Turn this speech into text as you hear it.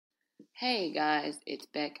Hey guys, it's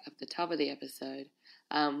Beck at the top of the episode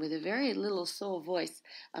with a very little sore voice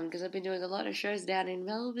because I've been doing a lot of shows down in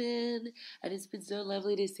Melbourne and it's been so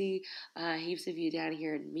lovely to see heaps of you down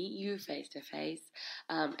here and meet you face to face,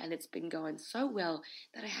 and it's been going so well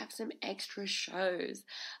that I have some extra shows.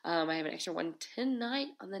 I have an extra one tonight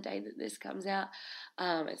on the day that this comes out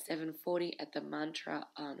at 7:40 at the Mantra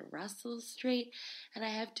on Russell Street, and I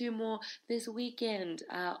have two more this weekend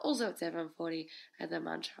also at 7:40 at the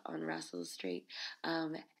Mantra on Russell Street,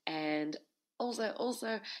 and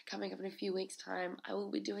also coming up in a few weeks' time, I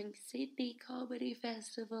will be doing Sydney Comedy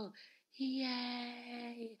Festival.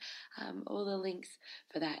 Yay! All the links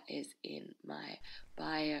for that is in my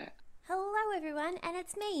bio. Hello everyone, and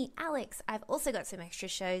it's me, Alex. I've also got some extra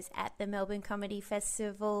shows at the Melbourne Comedy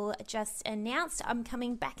Festival. Just announced I'm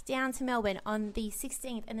coming back down to Melbourne on the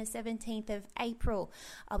 16th and the 17th of April.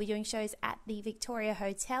 I'll be doing shows at the Victoria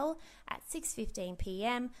Hotel at 6:15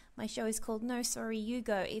 p.m. My show is called No Sorry You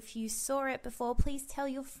Go. If you saw it before, please tell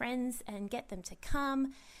your friends and get them to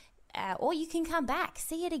come. Or you can come back,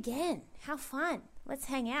 see it again. How fun. Let's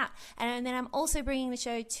hang out. And then I'm also bringing the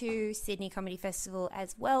show to Sydney Comedy Festival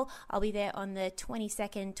as well. I'll be there on the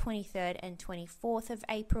 22nd, 23rd and 24th of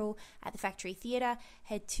April at the Factory Theatre.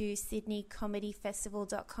 Head to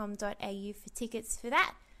sydneycomedyfestival.com.au for tickets for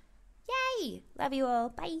that. Yay! Love you all.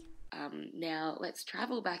 Bye. Now let's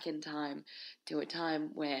travel back in time to a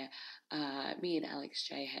time where me and Alex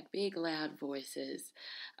J had big loud voices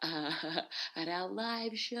at our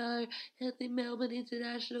live show at the Melbourne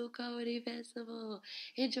International Comedy Festival.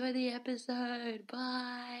 Enjoy the episode.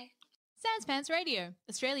 Bye. Sans Pants Radio,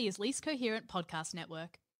 Australia's least coherent podcast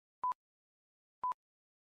network.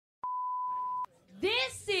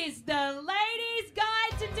 This is the Ladies'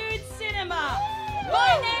 Guide to Dude Cinema.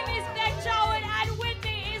 My name is Beck Charwood, and with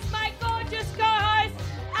me is my gorgeous co-host,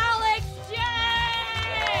 Alex J.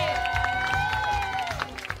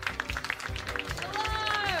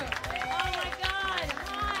 Hello. Oh my God.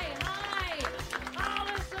 Hi. Oh,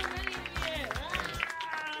 there's so many of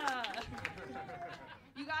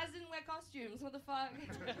you. You guys didn't wear costumes. What the fuck?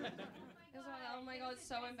 Oh my God, it's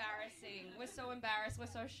so embarrassing. We're so embarrassed. We're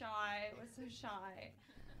so shy.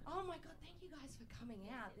 Oh my God, thank you guys for coming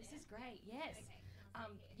out. This is great. Yes.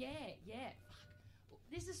 Yeah. Fuck.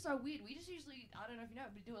 This is so weird. We just usually, I don't know if you know,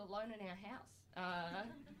 we do it alone in our house.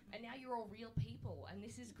 And now you're all real people, and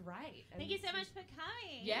this is great. And thank you so much for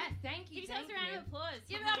coming. Yeah, thank you. Give yourselves a round of applause.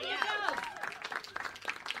 Give it up for yourselves.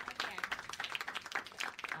 Okay.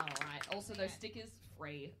 All right. Also, those stickers,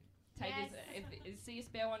 free. Take yes. If see a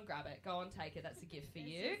spare one, grab it. Go on, take it. That's a gift for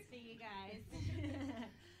you. For you guys.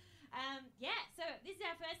 So this is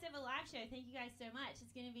our first ever live show. Thank you guys so much. It's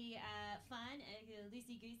going to be fun,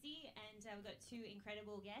 loosey-goosey, and we've got two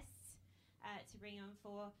incredible guests to bring on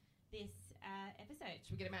for this episode.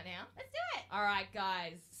 Should we get them out now? Let's do it. All right,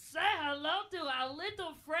 guys. Say hello to our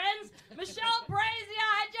little friends, Michelle Brasier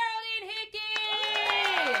and Geraldine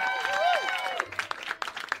Hickey.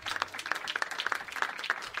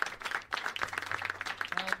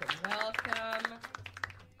 Welcome.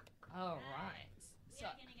 All right. So,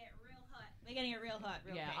 we're going to get real hot. We're getting it real hot.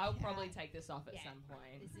 Real quick. I'll probably take this off at some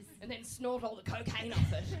point, and then snort all the cocaine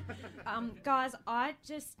off it. Guys, I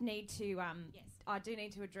just need to. Yes. I do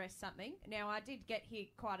need to address something. Now, I did get here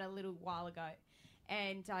quite a little while ago,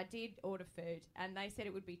 and I did order food, and they said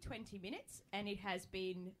it would be 20 minutes, and it has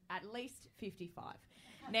been at least 55.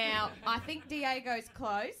 Now, I think Diego's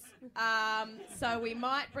close, so we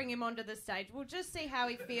might bring him onto the stage. We'll just see how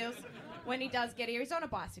he feels when he does get here. He's on a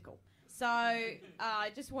bicycle. So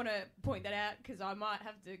I just want to point that out because I might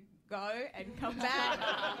have to go and come back.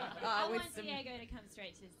 I with want some Diego to come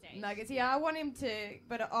straight to the stage. nuggets. Yeah, I want him to,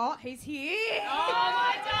 but he's here. Oh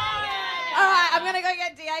my God! All right, I'm going to go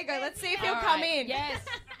get Diego. Let's see if he'll come in. Yes.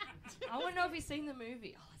 I want to know if he's seen the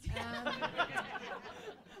movie.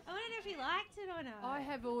 I want to know if he liked it or not. I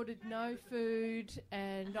have ordered no food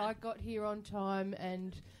and I got here on time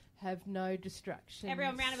and have no distractions.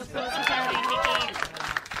 Everyone, round of applause for Geraldine Hickey.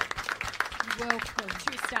 Welcome.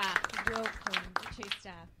 True star. Welcome. True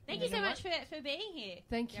star. Thank you so much for being here.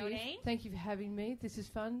 Thank you. Geraldine. Thank you for having me. This is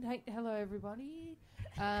fun. Hello, everybody.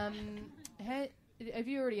 Have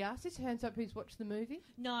you already asked this? Hands up who's watched the movie?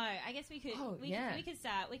 No, I guess we could. We could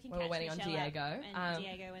start. We can We're catch waiting on Michelle Diego. up and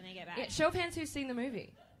Diego when they get back. Yeah, show of hands who's seen the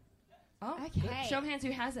movie. Oh, okay. Good. Show of hands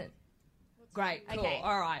who hasn't. Great, cool. Okay.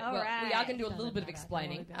 All right. All Well, right. we are going to do a little bit of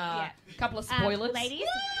explaining. Yeah. A couple of spoilers. Ladies.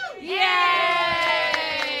 Yay!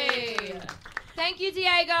 Thank you,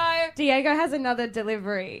 Diego. Diego has another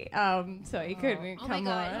delivery, so he couldn't Oh come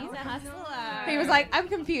my God, on. he's a hustler. He was like, I'm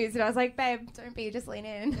confused. And I was like, babe, don't be, just lean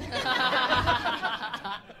in.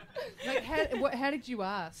 Like, How did you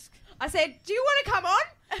ask? I said, do you want to come on?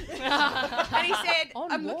 And he said,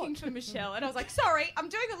 On I'm what? looking for Michelle. And I was like, sorry, I'm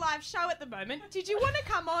doing a live show at the moment. Did you want to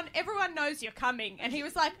come on? Everyone knows you're coming. And he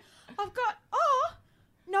was like, I've got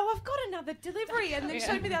another delivery. And then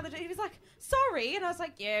showed me the other day. He was like, sorry. And I was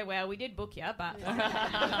like, yeah, well, we did book you, but...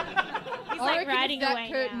 He's I like reckon riding if that away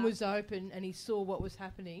curtain now. was open and he saw what was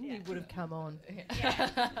happening, he would have come on.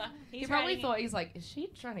 He probably thought, he's like, is she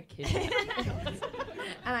trying to kid me?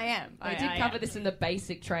 And I am. I did cover this in the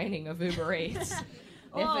basic training of Uber Eats.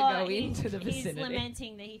 Never go into the He's vicinity.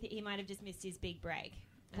 lamenting that he might have just missed his big break.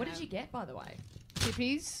 What did you get, by the way?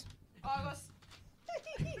 Chippies.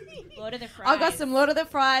 Lord of the Fries. I got some Lord of the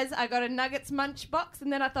Fries. I got a Nuggets Munch box.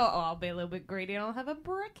 And then I thought, I'll be a little bit greedy and I'll have a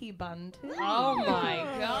brekkie bun too. Oh my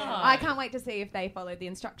god! I can't wait to see if they followed the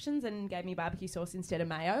instructions and gave me barbecue sauce instead of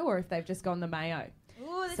mayo, or if they've just gone the mayo.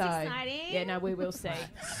 Ooh, that's So, exciting. Yeah, no, we will see.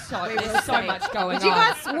 There's so much going Do you on.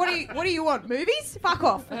 guys? What do you want? Movies? Fuck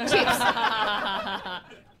off. Chips.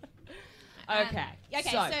 Okay. Okay, So,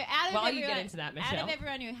 so out of while everyone, you get into that, out Michelle. of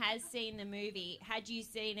everyone who has seen the movie, had you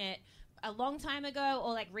seen it a long time ago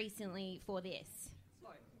or like recently for this?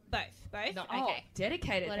 Both. No, Okay. Oh,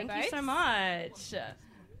 dedicated. Lot of Thank you so votes? much.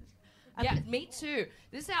 Yeah, me too.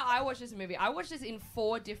 This is how I watched this movie. I watched this in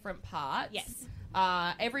 4 different parts. Yes.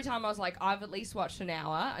 Every time I was like, I've at least watched an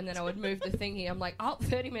hour, and then I would move the thingy. I'm like,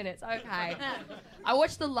 30 minutes, okay. I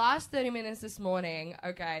watched the last 30 minutes this morning.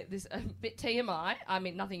 Okay, this a bit TMI. I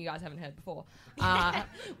mean, nothing you guys haven't heard before.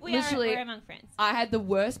 We're among friends. I had the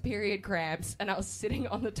worst period cramps, and I was sitting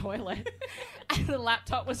on the toilet, and the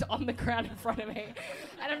laptop was on the ground in front of me,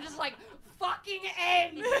 and I'm just like, fucking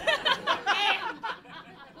end.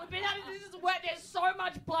 This is where there's so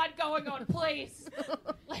much blood going on, please.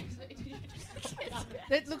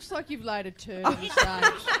 That looks like you've laid a turd on stage.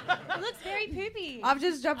 It looks very poopy. I've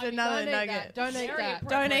just dropped another Don't eat nugget. that. Don't eat that.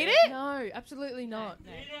 Don't eat it? No, absolutely not.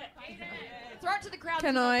 Throw it to the crowd.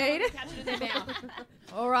 Can so I they eat it? catch it in their mouth.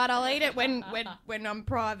 All right, I'll eat it when I'm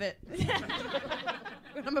private.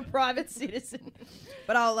 When I'm a private citizen.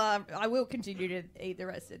 But I will continue to eat the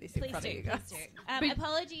rest of this in Please front do, of you guys. please do.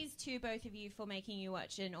 Apologies to both of you for making you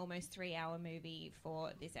watch an almost 3-hour movie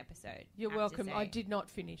for this episode. You're I have to welcome. say. I did not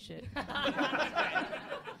finish it.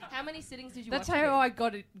 How many sittings did you That's watch? how I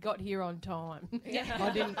got here on time. Yeah.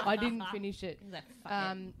 I didn't finish it. He's like, fuck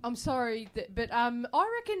it. I'm sorry, but I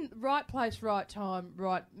reckon right place, right time,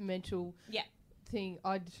 right mental Yeah. thing.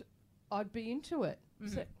 I'd be into it.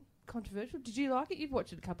 Is that controversial? Did you like it? You've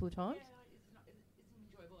watched it a couple of times. It's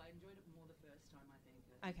enjoyable. I enjoyed it more the first time, I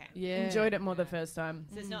think. Okay. Yeah. Enjoyed it more the first time.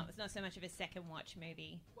 So it's not so much of a second watch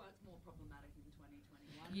movie. Well, it's more problematic in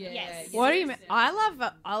 2021. Yeah. Yes. What do you mean? I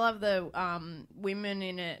love the women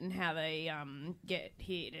in it and how they get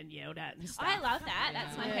hit and yelled at and stuff. I love that.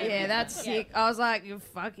 That's my favorite. Yeah, that's sick. I was like,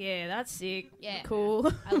 fuck yeah, that's sick. Yeah.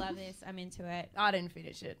 Cool. I love this. I'm into it. I didn't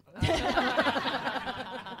finish it.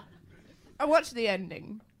 I watched the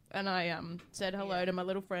ending and I said hello to my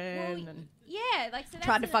little friend and Yeah, like so. That's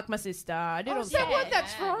tried to fuck my sister. I did all Is that that. what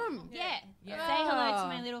that's from? Yeah. Yeah. Say hello to Ah.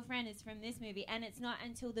 my little friend is from this movie, and it's not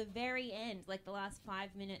until the very end, like the last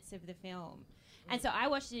 5 minutes of the film. And so I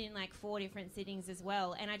watched it in like 4 different sittings as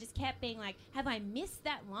well, and I just kept being like, "Have I missed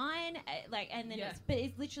that line?" And then but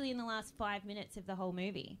it's literally in the last 5 minutes of the whole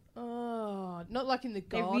movie. Oh, not like in the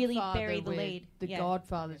They Godfather. really buried the where lead. The Yeah.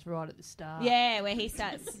 Godfather's right at the start. Yeah, where he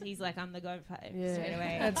starts, he's like, "I'm the Godfather" Yeah. straight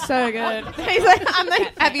away. That's so good. He's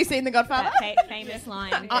like, have you seen The Godfather? That famous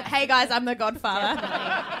line. Hey guys, I'm the Godfather.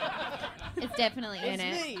 It's definitely in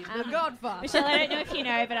It's it. me, the Godfather. Michelle, I don't know if you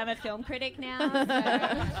know, but I'm a film critic now. So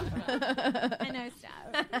I know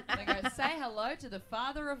stuff. They go, say hello to the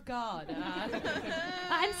Father of God.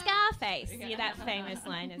 I'm Scarface. Yeah, that famous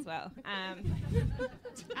line as well.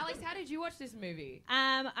 Alex, how did you watch this movie?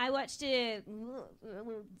 I watched a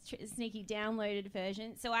sneaky downloaded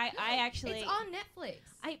version. So I actually. It's on Netflix.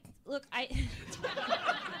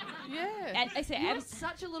 Yeah. You're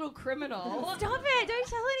such a little criminal. Stop it! Don't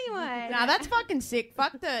tell anyone. Nah, that's fucking sick.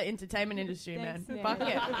 Fuck the entertainment industry, man. Thanks, Fuck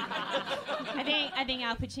it. I think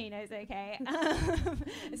Al Pacino's okay.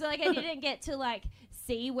 So like I didn't get to like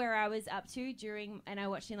see where I was up to during, and I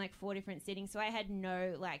watched in like 4 different sittings, so I had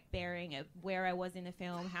no like bearing of where I was in the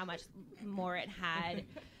film, how much more it had,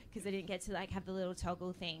 because I didn't get to like have the little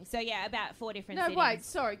toggle thing. So yeah, about 4 different. No, sittings. wait.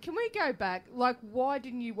 Sorry. Can we go back? Like, why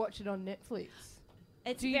didn't you watch it on Netflix?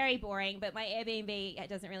 It's very boring, but my Airbnb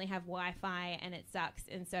doesn't really have Wi-Fi, and it sucks,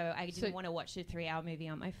 and so I didn't want to watch a 3-hour movie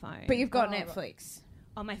on my phone. But you've got Netflix.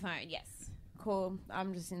 On my phone, yes. Cool.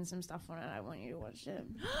 I'm just in some stuff on it. I want you to watch it.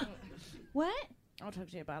 What? I'll talk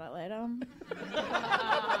to you about it later.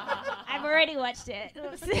 I've already watched it.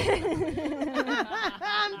 Oops.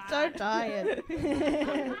 I'm so tired.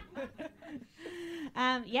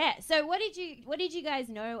 Yeah. So what did you guys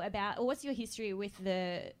know about, or what's your history with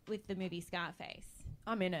the movie Scarface?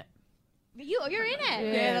 I'm in it. You're in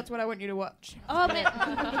it. Yeah, that's what I want you to watch. Oh,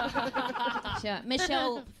 sure.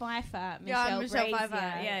 Michelle Pfeiffer. Michelle Brasier. Pfeiffer.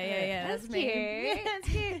 Yeah. That's me. cute. That's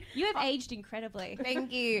cute. You have aged incredibly.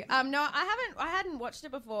 Thank you. No, I hadn't watched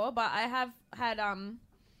it before, but I have had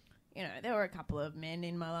there were a couple of men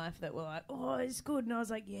in my life that were like, "Oh, it's good," and I was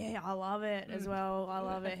like, "Yeah, I love it as well. I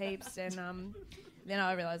love it heaps." And then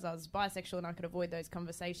I realised I was bisexual and I could avoid those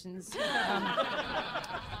conversations.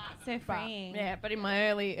 So freeing. But in my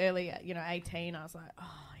early, 18, I was like,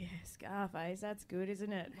 "Oh yeah, Scarface, that's good,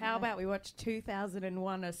 isn't it? How about we watch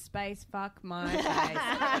 2001: A Space? Fuck my face.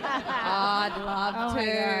 I'd love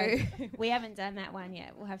to." We haven't done that one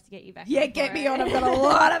yet. We'll have to get you back. Yeah, get me on. I've got a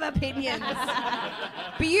lot of opinions.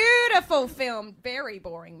 Beautiful film, very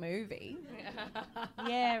boring movie.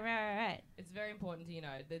 Yeah, right. It's very important to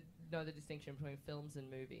know the distinction between films and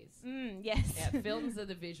movies. Yes. Yeah, films are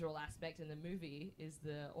the visual aspect, and the movie is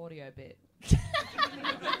the audio bit.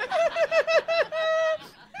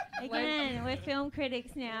 Again, we're film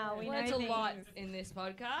critics now. We know Learned a things. lot in this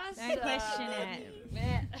podcast. Don't question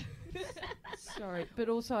it. Sorry, but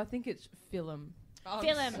also I think it's film. I'm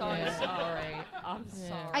Film. so sorry. I'm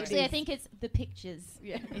sorry. Actually, I think it's the pictures.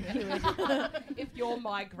 Yeah. If you're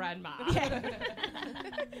my grandma.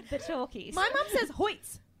 The talkies. My mum says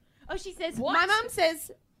Hoyts. Oh, she says What? My mum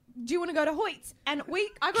says, "Do you want to go to Hoyts?" And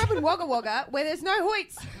I grew up in Wagga Wagga where there's no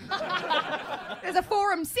Hoyts. There's a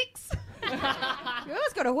Forum 6.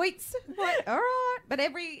 Let's go to Hoyts. Like, all right. But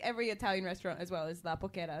every Italian restaurant as well is La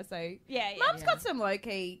Porchetta. So Mum's got some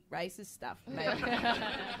low-key racist stuff. Maybe.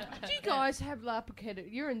 Do you guys have La Porchetta?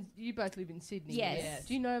 You both live in Sydney. Yes.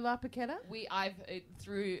 Do you know La Porchetta? I've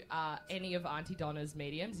through any of Auntie Donna's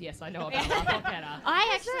mediums, yes, I know about La Porchetta.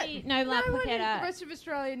 I actually know La No one in Porchetta. the rest of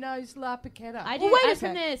Australia knows La Porchetta. I do. Well, wait I'm a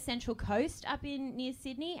from the Central Coast up near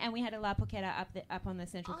Sydney, and we had a La Porchetta up on the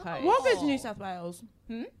Central Coast. Wagga's New South Wales.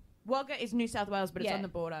 Hmm? Wagga is New South Wales, but it's Yeah. on the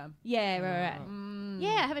border. Yeah, right. Yeah,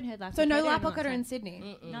 I haven't heard La Porchetta. So no La in a long Porchetta time. in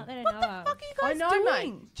Sydney. Not that I What know the of. fuck are you I guys know, doing?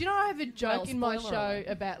 mate. Do you know I have a joke in my spoiler show alert.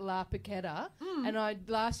 about La Porchetta? And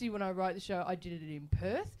last year when I wrote the show, I did it in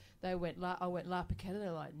Perth. I went La Porchetta.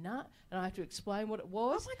 They're like, nah. And I have to explain what it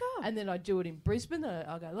was. Oh my God. And then I do it in Brisbane.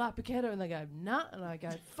 I go La Porchetta, and they go nah. And I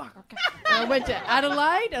go fuck. Okay. And I went to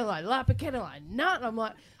Adelaide, and I'm like La Porchetta, and like nah. And I'm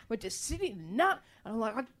like went to Sydney, nah. And I'm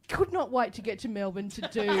like I could not wait to get to Melbourne to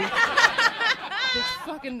do this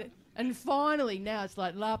fucking. And finally now it's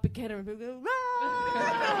like La Porchetta, and people go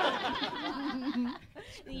 "Ah!"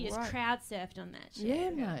 You just crowd surfed on that shit. Yeah,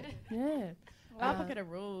 mate. Yeah. La Porchetta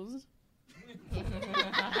rules.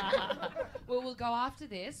 Well, we'll go after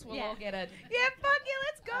this. We'll all get a Yeah, fuck yeah,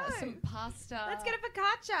 let's go. some pasta. Let's get a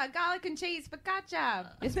focaccia, garlic and cheese focaccia.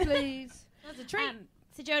 Yes, please. That's a treat.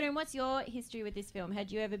 So, Jordan, what's your history with this film?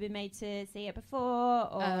 Had you ever been made to see it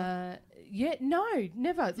before? Or Yeah, no,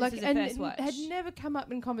 never. This is a first watch. Had never come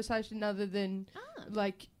up in conversation other than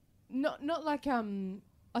like not like I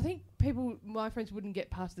think my friends wouldn't get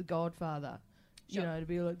past The Godfather. You know, to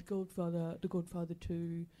be like The Godfather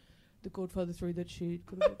 2, The Godfather 3, that shit.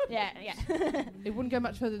 yeah. It wouldn't go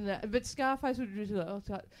much further than that. But Scarface would just like,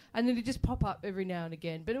 and then it'd just pop up every now and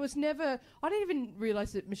again. But it was never. I didn't even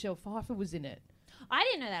realise that Michelle Pfeiffer was in it. I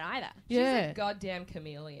didn't know that either. She's Yeah. a goddamn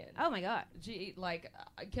chameleon. Oh my god.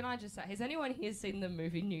 Can I just say, has anyone here seen the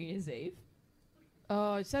movie New Year's Eve?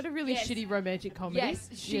 Oh, is that a really Yes. shitty romantic comedy? Yes,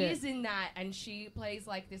 she is in that, and she plays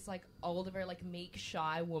like this older, very meek,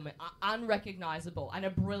 shy woman, unrecognizable, and a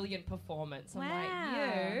brilliant performance. I'm like,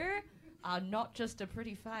 you are not just a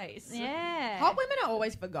pretty face. Yeah. Hot women are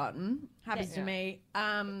always forgotten. Happens to Yeah. me.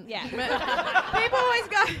 Yeah. People always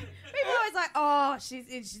like, oh,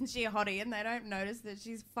 isn't she a hottie? And they don't notice that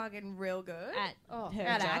she's fucking real good At her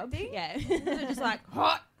at job. acting. Yeah. They're just like,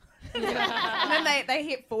 hot. And then they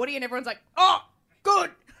hit 40 and everyone's like, oh,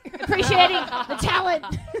 good. Appreciating the talent.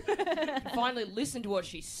 Finally listen to what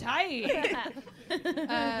she's saying.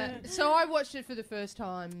 So I watched it for the first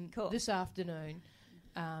time Cool. this afternoon,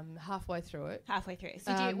 halfway through it. Halfway through.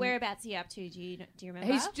 So, whereabouts are you up to? Do you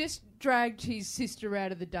remember? He's just dragged his sister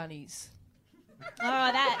out of the Dunnies.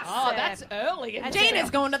 That's early. That's Gina's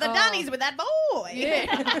going to the Dunnies with that boy. Yeah.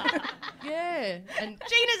 Yeah. And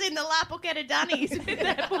Gina's in the La Porchetta Dunnies with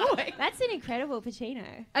that boy. That's an incredible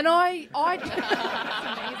Pacino. I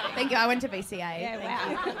Thank you. I went to VCA. Yeah,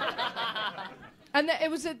 wow. and it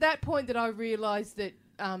was at that point that I realised that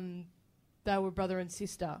they were brother and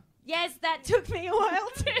sister. Yes, that took me a while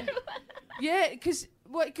too. Yeah, because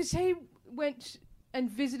he went and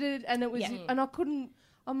visited, and it was, and I couldn't.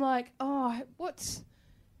 I'm like, oh,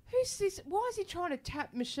 who's this? Why is he trying to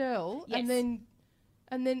tap Michelle? Yes.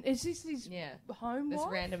 And then is this his home This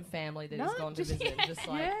wife? random family that he's gone to visit. Just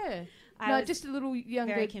like just a little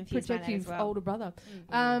younger, very confused by that protective as well. older brother.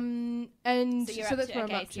 Mm. And So, so that's where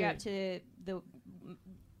I'm up to. you're up to the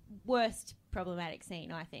worst problematic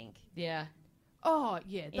scene, I think. Yeah. Oh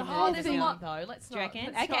yeah, In There's a film. lot though. Let's Do you not.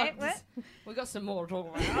 reckon? let's Okay, not what? We got some more to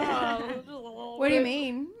talk about. What do you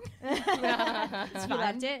mean? You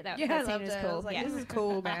loved it? That I scene loved was it. I cool. was like, yeah. this is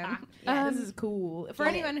cool, man. This is cool. For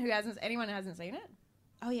anyone who hasn't seen it?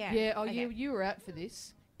 Oh, yeah. Yeah. Oh, Okay. you were out for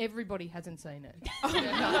this. Everybody hasn't seen it.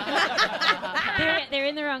 They're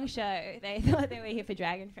in the wrong show. They thought they were here for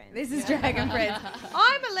Dragon Friends. This is Dragon Friends.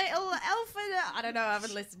 I'm a little alpha. I don't know. I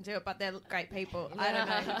haven't listened to it, but they're great people. I don't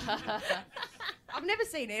know. I've never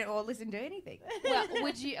seen it or listened to anything. Well,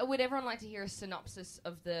 would everyone like to hear a synopsis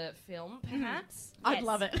of the film, perhaps? I'd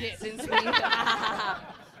love it. Since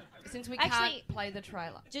we Actually, can't play the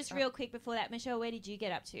trailer. Just real quick before that, Michelle, where did you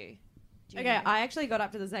get up to? Do you Okay, know? I actually got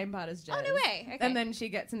up to the same part as Jen. Oh, no way. Okay. And then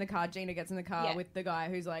Gina gets in the car Yeah. with the guy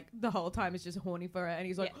who's like, the whole time is just horny for her. And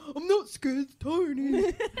he's like, I'm not scared of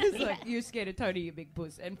Tony. It's like, you're scared of Tony, you big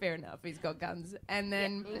puss. And fair enough, he's got guns. And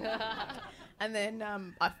then, and then I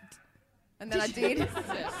did.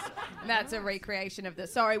 That's a recreation of the.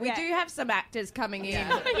 Sorry, we do have some actors coming in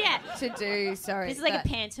to do. Sorry, This is like a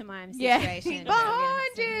pantomime situation.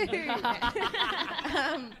 behind you.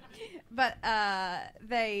 But I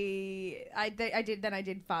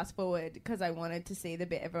did fast forward because I wanted to see the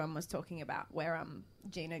bit everyone was talking about where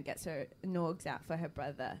Gina gets her norgs out for her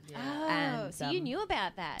brother. Oh, And, so you knew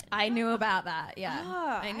about that. I knew about that. Yeah,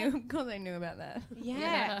 Oh, I knew because I knew about that.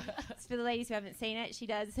 Yeah. So for the ladies who haven't seen it, she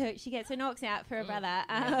gets her knocks out for her brother.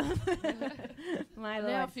 My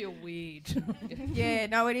lord. Now I feel weird. Yeah,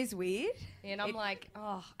 no, it is weird. And I'm like,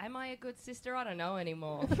 oh, am I a good sister? I don't know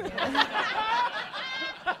anymore.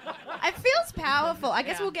 It feels powerful. I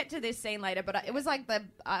guess we'll get to this scene later, but it was like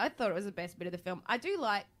I thought it was the best bit of the film. I do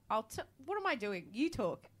like. What am I doing? You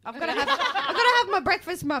talk. I've got to have my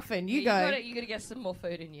breakfast muffin. You go. You got to get some more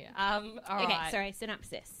food in you. All Okay, right. sorry,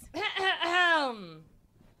 synopsis.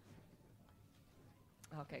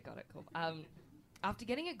 Okay, got it. Cool. After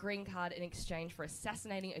getting a green card in exchange for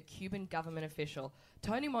assassinating a Cuban government official,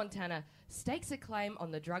 Tony Montana stakes a claim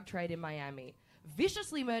on the drug trade in Miami,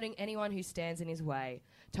 viciously murdering anyone who stands in his way.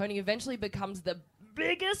 Tony eventually becomes the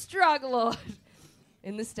biggest drug lord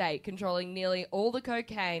in the state, controlling nearly all the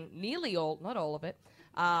cocaine, not all of it,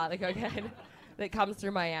 the cocaine that comes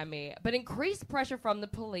through Miami. But increased pressure from the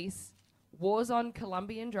police, wars on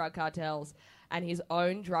Colombian drug cartels, and his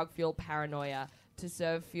own drug-fueled paranoia to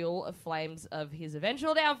serve fuel of flames of his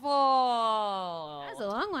eventual downfall. That was a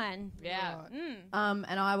long one. Yeah. And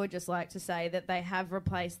I would just like to say that they have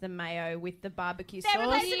replaced the mayo with the barbecue They sauce.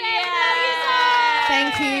 replaced the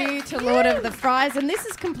Thank you to Lord of the Fries, and this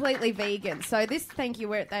is completely vegan. So that's a love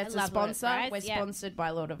Lord of the sponsor. Fries, We're yeah. sponsored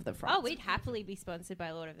by Lord of the Fries. Oh, we'd happily be sponsored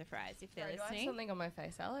by Lord of the Fries if they're Do I have listening. something on my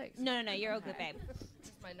face, Alex? No, you're all good, babe.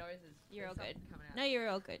 Just my nose is... You're all good. coming out. No, you're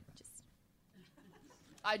all good. Just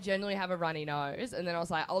I generally have a runny nose, and then I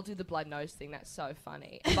was like, I'll do the blood nose thing. That's so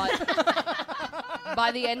funny. But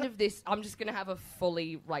by the end of this, I'm just gonna have a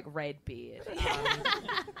fully red beard.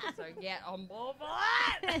 So get on board for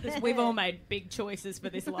that. We've all made big choices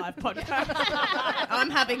for this live podcast.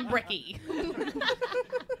 I'm having brekkie.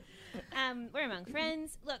 We're among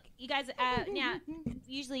friends. Look, you guys, now,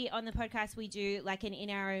 usually on the podcast we do like an in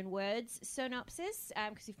our own words synopsis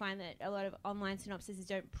because we find that a lot of online synopsises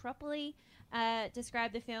don't properly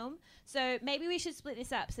describe the film. So maybe we should split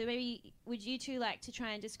this up. So maybe would you two like to try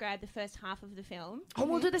and describe the first half of the film? Oh,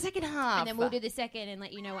 we'll do the second half. And then we'll do the second and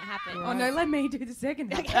let you know what happened. Oh no, let me do the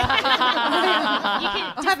second half. You can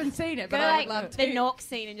I haven't seen it, go but I'd like love to. the Nork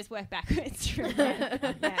scene and just work backwards from there.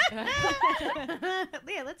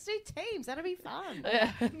 Yeah, let's do teams. That'll be fun.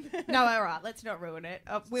 No, all right. Let's not ruin it.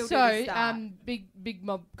 We'll do So, the start. big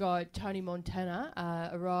mob guy Tony Montana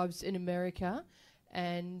arrives in America,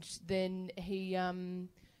 and then he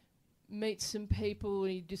meets some people.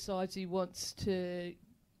 And he decides he wants to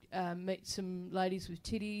meet some ladies with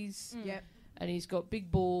titties. Yep. And he's got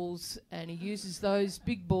big balls, and he uses those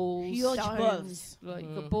big balls,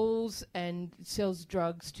 the balls, and sells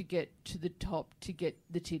drugs to get to the top to get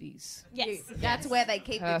the titties. Yes. That's where they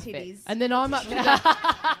keep Perfect. the titties. And then I'm up to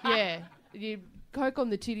that. Yeah, you coke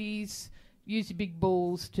on the titties, use your big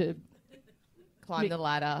balls to Climb the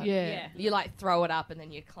ladder. yeah. You throw it up and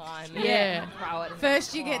then you climb. Yeah. Throw it.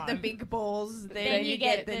 First you get the big balls, Then you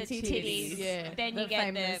get the titties. Yeah. Then The you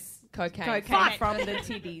get the famous Cocaine. cocaine from the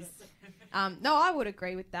titties. No, I would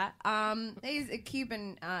agree with that. He's a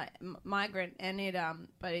Cuban migrant, and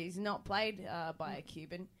but he's not played by a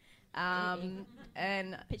Cuban. And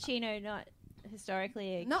Pacino, not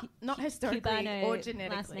historically not historically Cubano or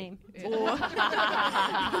genetically last name.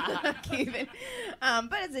 or Cuban,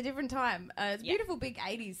 but it's a different time. It's a beautiful big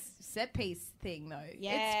 80s set piece thing though.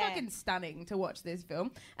 Yeah. It's fucking stunning to watch this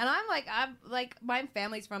film, and I'm like my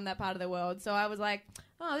family's from that part of the world, so I was like,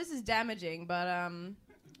 oh, this is damaging, but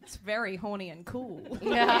it's very horny and cool.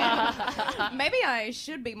 Yeah. Maybe I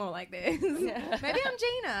should be more like this. Maybe I'm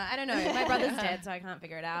Gina. I don't know. My brother's dead, so I can't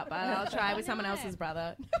figure it out. But I'll try with someone else's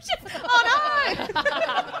brother.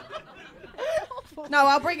 Oh no! No,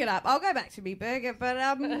 I'll bring it up. I'll go back to me burger. But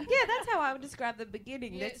yeah, that's how I would describe the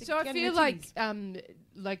beginning. Yeah, That's so I feel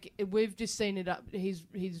like we've just seen it up. He's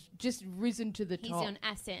just risen to the He's top. on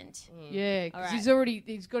ascent. Yeah, All because right.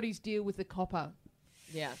 he's got his deal with the copper.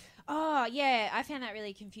 Yeah. Oh, yeah. I found that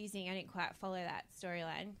really confusing. I didn't quite follow that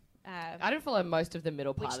storyline. I didn't follow most of the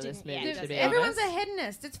middle part of this Which didn't- movie, yeah, to be Everyone's honest. a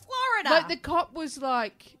hedonist. It's Florida. Like the cop was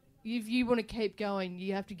like, if you want to keep going,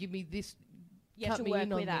 you have to give me this. You have cut to me work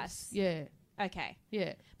in on with this. us. Yeah, Okay.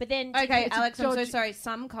 yeah. But then... Okay, It's a Alex, I'm so dodgy- sorry.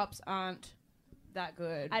 Some cops aren't that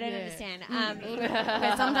good. I don't Yeah. understand.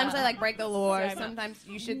 But sometimes they like break the law. Sorry. Sometimes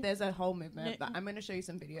you should. There's a whole movement. But I'm going to show you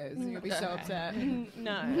some videos, and you'll be so upset.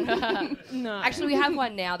 No. No. Actually, we have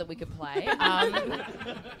one now that we could play.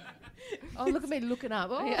 Oh, look at me looking up.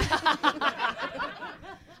 Oh.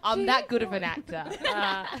 I'm that good of an actor.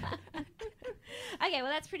 Okay,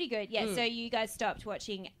 well, that's pretty good. Yeah, so you guys stopped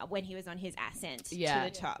watching when he was on his ascent to Yeah.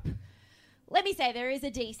 the top. Let me say, there is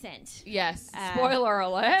a descent Yes. Spoiler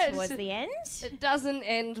alert. towards the end. It doesn't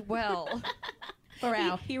end well. For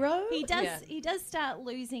our hero. He does. Yeah. He does start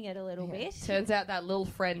losing it a little bit. Turns out that little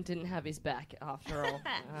friend didn't have his back after all.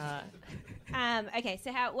 Okay,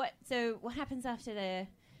 so what happens after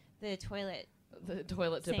the toilet The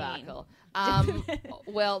toilet Scene. debacle.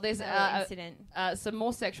 Well, there's incident? some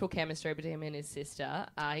more sexual chemistry between him and his sister.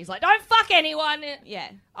 He's like, "Don't fuck anyone. Yeah.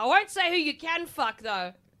 I won't say who you can fuck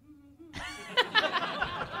though."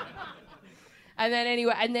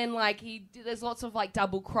 And then like there's lots of like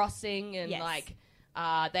double crossing and Yes. like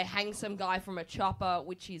they hang some guy from a chopper,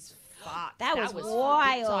 which is fucked. That was big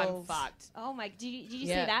wild. time fucked. Oh my! Did you see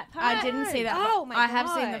Yeah. that part? I didn't see that. Oh my I have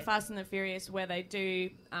seen God. the Fast and the Furious where they do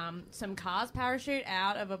some cars parachute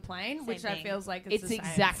out of a plane, which I thing. feels like It's the same.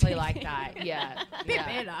 exactly like that. Yeah. Bit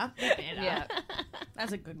yeah. better. Yeah.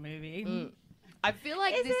 That's a good movie. I feel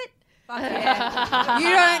like Is this. it? Fuck yeah. You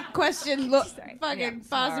don't question fucking Yeah, Fast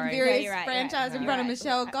and sorry. Furious No, you're right, franchise you're in right, front you're of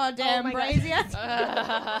Michelle goddamn Oh my God.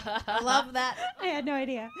 Brasier. I love that. I had no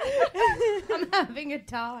idea. I'm having a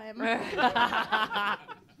time.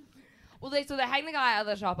 Well, they hang the guy out of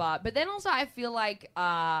the chopper, but then also I feel like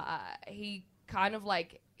he kind of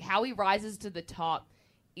like how he rises to the top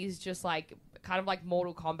is just like kind of like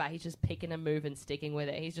Mortal Kombat. He's just picking a move and sticking with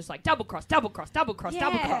it. He's just like double cross, double cross, double cross,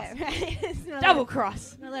 double cross, Right. It's not double a-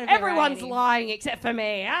 cross. not a lot of Everyone's variety. lying except for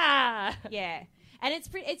me. Ah. Yeah. And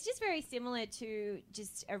it's just very similar to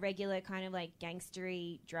just a regular kind of like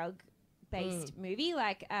gangstery drug based movie.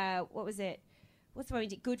 Like what was it? What's the one we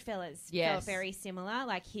did? Goodfellas. Yes. Felt very similar.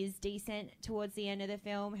 Like his descent towards the end of the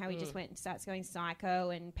film, how he just went and starts going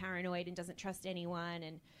psycho and paranoid and doesn't trust anyone.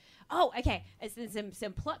 And okay, there's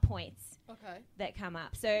some plot points that come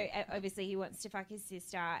up. So obviously he wants to fuck his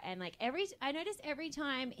sister, and like I notice every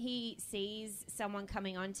time he sees someone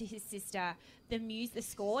coming on to his sister, the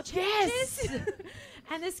score changes.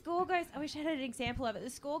 And the score goes, I wish I had an example of it. The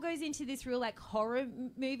score goes into this real like horror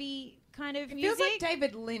movie kind of It music. feels like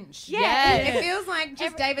David Lynch. Yeah. It feels like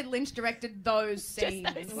just David Lynch directed those scenes.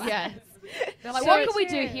 Yeah. They're like, So- what can we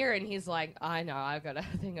do here? And he's like, I know, I've got a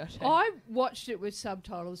thing I'll show. I watched it with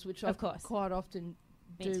subtitles, which I Of course. quite often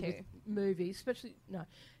Me do too. with movies, especially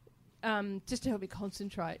just to help me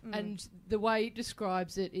concentrate. And the way it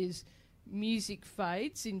describes it is music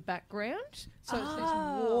fades in background, so it's this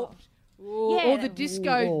warped. Whoa, Yeah, or that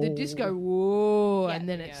the disco, whoa, Yeah. and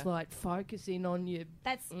then it's like focusing on you.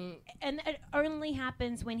 That's and it only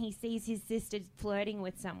happens when he sees his sister flirting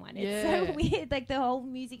with someone. It's Yeah. so weird. Like the whole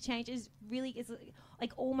music changes. Really, is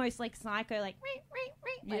like almost like psycho, like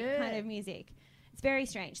Yeah. kind of music. It's very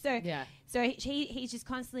strange. So Yeah. so he's just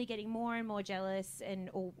constantly getting more and more jealous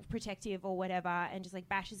and or protective or whatever, and just like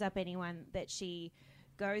bashes up anyone that she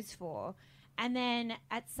goes for. And then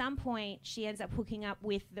at some point, she ends up hooking up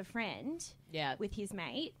with the friend, Yeah. with his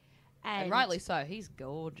mate. And rightly so. He's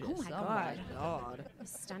gorgeous. Oh my God. A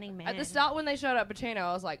stunning man. At the start, when they showed up Pacino,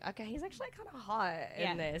 I was like, okay, he's actually kind of hot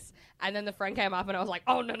Yeah. in this. And then the friend came up, and I was like,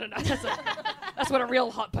 oh, no. That's That's what a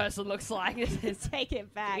real hot person looks like. Take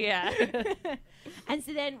it back. Yeah. And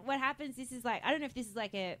so then what happens, this is like, I don't know if this is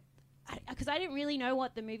like a, because I didn't really know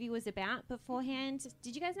what the movie was about beforehand.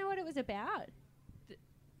 Did you guys know what it was about?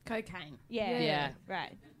 Cocaine. Yeah.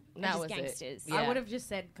 Right. That Just was gangsters. it. Yeah. I would have just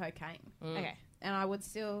said cocaine. Okay. And I would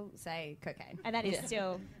still say cocaine. And that is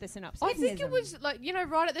still the synopsis. I think it was like,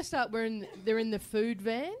 right at the start they're in the food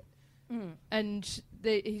van, and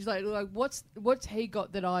he's like, what's he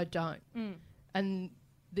got that I don't? And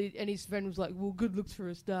his friend was like, well, good looks for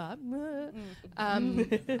a start.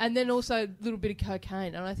 And then also a little bit of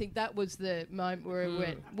cocaine, and I think that was the moment where it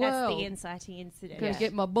went, well, that's the inciting incident. gonna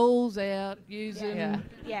get my balls out, use them,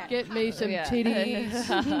 get me some titties,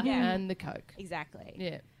 and the coke. Exactly.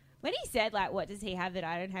 Yeah. When he said, like, what does he have that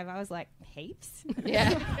I don't have, I was like, heaps.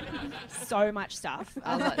 Yeah. So much stuff.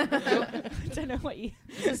 I was like, I don't know what you...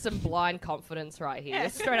 this is some blind confidence right here.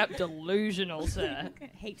 It's straight up delusional, sir.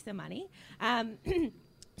 Heaps of money.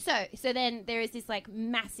 So then there is this like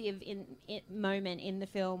massive moment in the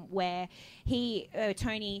film where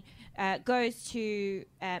Tony goes to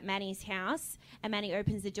Manny's house, and Manny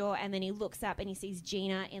opens the door, and then he looks up and he sees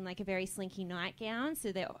Gina in like a very slinky nightgown.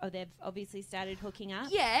 So they've obviously started hooking up.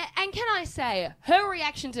 Yeah, and can I say, her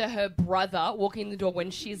reaction to her brother walking in the door when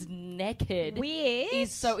she's naked Weird.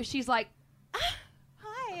 is so. She's like,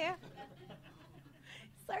 Hi.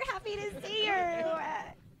 So happy to see you.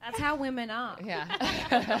 That's how women are. yeah,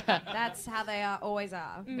 That's how they always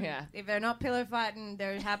are. yeah, If they're not pillow fighting,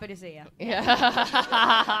 they're happy to see you.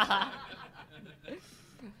 yeah.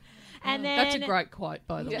 And then That's a great quote,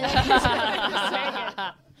 by the way.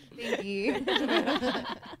 Thank you.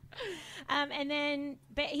 And then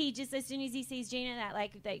he just, as soon as he sees Gina,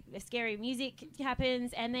 that the scary music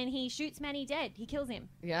happens, and then he shoots Manny dead. He kills him.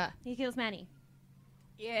 Yeah. He kills Manny.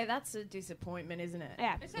 Yeah, that's a disappointment, isn't it?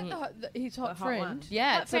 Yeah. Is that his hot The hot friend? one.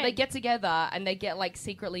 Yeah, Hot so they friend. get together and they get like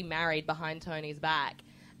secretly married behind Tony's back,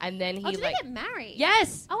 and then he Oh, did like they get married?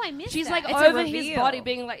 yes. Oh, I missed She's that. like It's a over his reveal. body,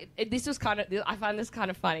 being like, this was kind of. I find this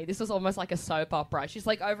kind of funny. This was almost like a soap opera. She's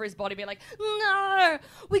like over his body, being like, "No,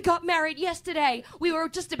 we got married yesterday. We were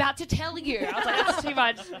just about to tell you." I was like, "That's too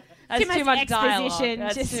much. That's Too much dialogue. exposition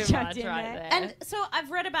That's just too chucked much in right there." there." And so I've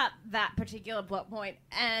read about that particular plot point,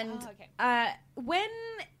 and Oh, okay. when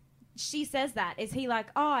she says that, is he like,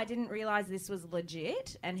 oh, I didn't realize this was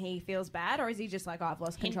legit, and he feels bad, or is he just like, oh, I've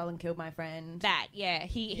lost control and killed my friend? That, yeah.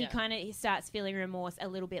 He kind of starts feeling remorse a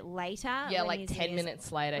little bit later. Yeah, when like he's in 10 his-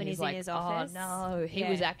 minutes later, when he's he's in like, his "Oh office." no, he Yeah.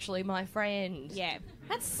 was actually my friend." Yeah.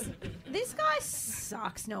 This guy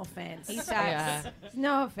sucks. No offense. He sucks. Yeah.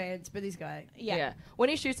 No offense, but this guy. Yeah. When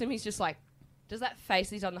he shoots him, he's just like, does that face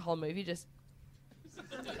he's done the whole movie just?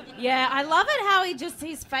 Yeah, I love it how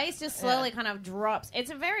his face just slowly kind of drops. It's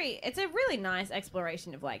a really nice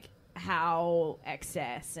exploration of like how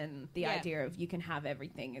excess and the idea of you can have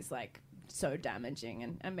everything is like so damaging,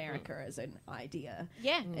 and America as an idea.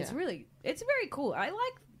 Yeah. It's very cool. I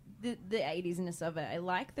like the 80s-ness of it. I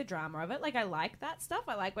like the drama of it. Like, I like that stuff.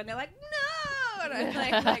 I like when they're like, no! And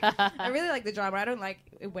I really like the drama. I don't like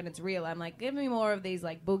it when it's real. I'm like, give me more of these,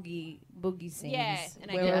 like, boogie scenes. Yeah,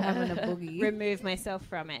 and I where can we're having a boogie. Remove myself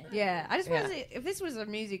from it. Yeah, I just want to see, if this was a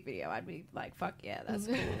music video, I'd be like, fuck yeah, that's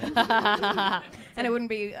cool. And it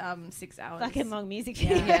wouldn't be 6 hours. Fucking long music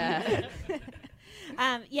video. Yeah.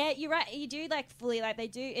 Yeah, you're right. You do like fully like they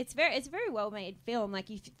do. It's a very well made film. Like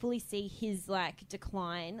you fully see his like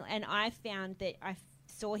decline, and I found that I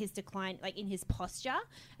saw his decline like in his posture.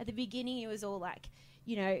 At the beginning, he was all like,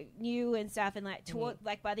 you know, new and stuff, and like toward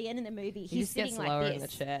like by the end of the movie, He he's just gets sitting lower like in the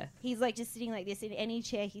this. chair. He's like just sitting like this in any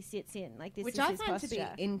chair he sits in. Like this Which is I his find posture. to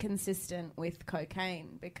be inconsistent with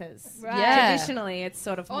cocaine, because Right. Yeah. traditionally it's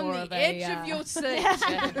sort of On more the of edge a, of your seat.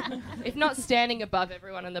 If not standing above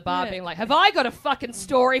everyone in the bar, being like, "Have I got a fucking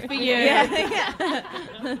story for you?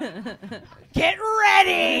 Get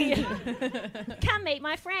ready!" Come meet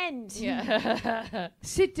my friend. Yeah.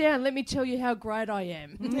 Sit down. Let me tell you how great I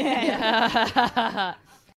am.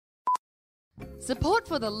 Support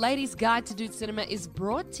for the Ladies' Guide to Dude Cinema is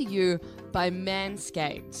brought to you by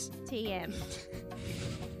Manscaped. TM.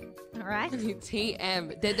 All right.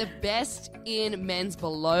 TM. They're the best in men's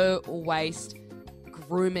below waist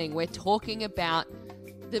grooming. We're talking about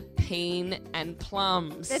the peen and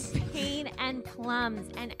plums. The peen and plums.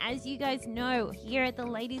 And as you guys know, here at the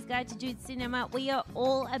Ladies' Guide to Dude Cinema, we are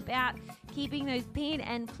all about keeping those peen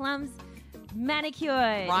and plums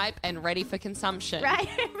manicured. Ripe and ready for consumption. Right?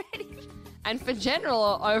 Ready. And for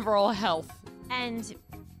general overall health. And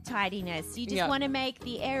tidiness. You just Yeah. want to make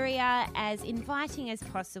the area as inviting as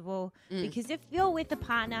possible, because if you're with a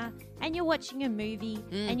partner and you're watching a movie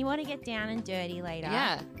and you want to get down and dirty later,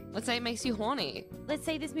 Yeah. Let's say it makes you horny. Let's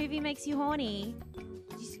say this movie makes you horny.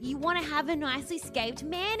 You want to have a nicely scaped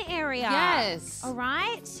man area. Yes. All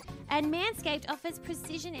right? And Manscaped offers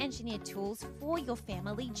precision engineered tools for your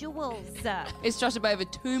family jewels. It's trusted by over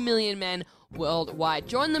 2 million men worldwide.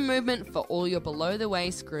 Join the movement for all your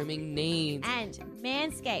below-the-waist grooming needs. And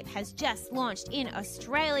Manscaped has just launched in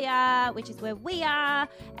Australia, which is where we are.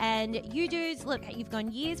 And you dudes, look, you've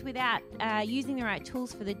gone years without using the right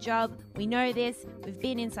tools for the job. We know this. We've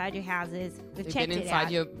been inside your houses. We've checked been it inside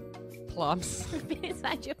out. your plums. We've been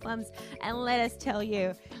inside your plums. And let us tell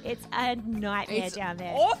you, it's a nightmare It's down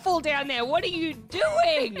there. awful down there. What are you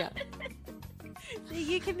doing? So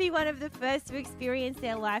you can be one of the first to experience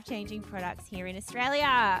their life-changing products here in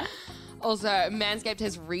Australia. Also, Manscaped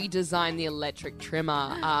has redesigned the electric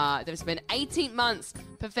trimmer. They've spent 18 months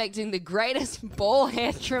perfecting the greatest ball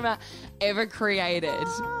hair trimmer ever created.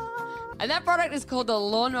 And that product is called the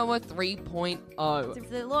Lawnmower 3.0. So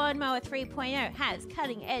the Lawnmower 3.0 has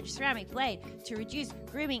cutting-edge ceramic blade to reduce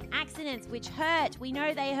grooming accidents, which hurt. We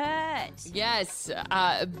know they hurt. Yes,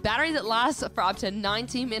 battery that lasts for up to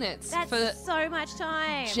 90 minutes. That's for so much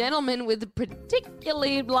time. gentlemen with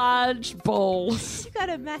particularly large balls. You've got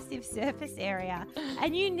a massive surface area,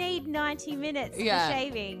 and you need 90 minutes for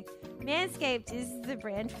shaving. Manscaped is the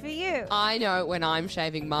brand for you. I know when I'm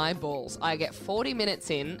shaving my balls, I get 40 minutes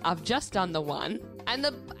in, I've just done the one, and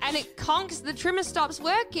it conks, the trimmer stops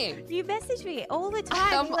working. You message me all the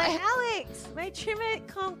time. You're like, Alex, my trimmer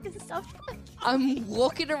conk and stuff. I'm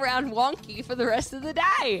walking around wonky for the rest of the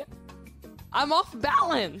day. I'm off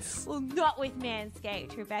balance. Well, not with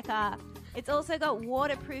Manscaped, Rebecca. It's also got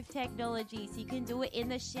waterproof technology, so you can do it in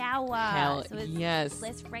the shower. Hell so it's yes.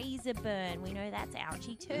 less razor burn. We know that's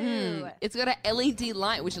ouchy too. It's got a LED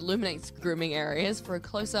light which illuminates grooming areas for a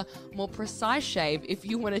closer, more precise shave if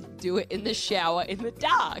you want to do it in the shower in the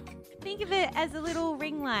dark. Think of it as a little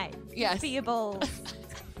ring light for your balls.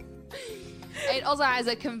 It also has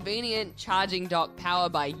a convenient charging dock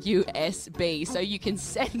powered by USB, so you can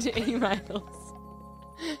send emails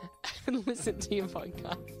and listen to your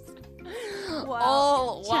podcast.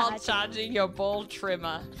 All while charging your ball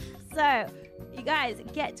trimmer. So, you guys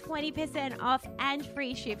get 20% off and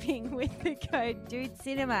free shipping with the code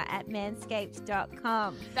DUDECINEMA at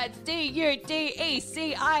manscaped.com. That's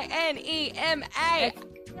DUDECINEMA.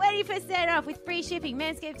 20% off with free shipping.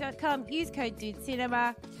 Manscaped.com. Use code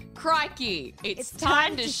DUDECINEMA. Crikey, it's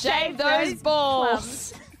time to shave those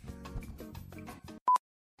balls.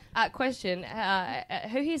 Question: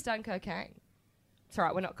 who here's done cocaine? It's all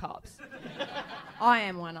right, we're not cops. I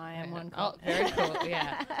am one. Oh, very cool.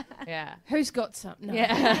 Yeah, yeah. Who's got some? No.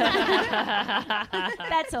 Yeah.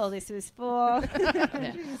 That's all this was for.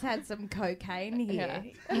 Who's had some cocaine here?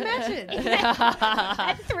 Yeah. Imagine.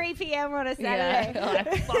 At 3 p.m. on a Saturday. Yeah.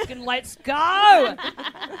 Like, fucking let's go.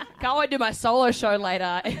 Can't wait to do my solo show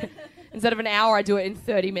later. Instead of an hour, I do it in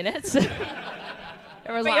 30 minutes.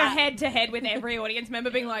 But you're head to head with every audience member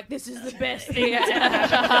being like, this is the best thing that's ever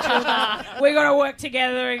happened to children. We're going to work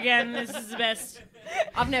together again. This is the best.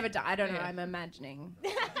 I've never done. I don't know. I'm imagining.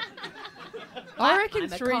 I reckon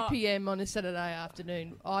 3 p.m. on a Saturday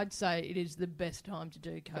afternoon, I'd say it is the best time to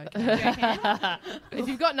do cocaine. If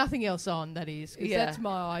you've got nothing else on, that is. Because that's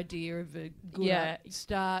my idea of a good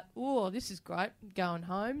start. Oh, this is great. Going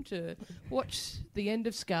home to watch the end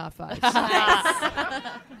of Scarface.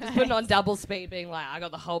 Just putting on double speed, being like, I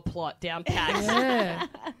got the whole plot down pat. Yeah.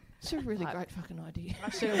 It's a really great fucking idea.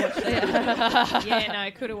 I should have watched it. Yeah,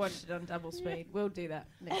 no, could have watched it on double speed. We'll do that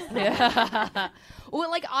next time. Yeah.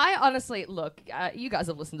 Well, like, I honestly, look, you guys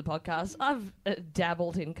have listened to podcasts. I've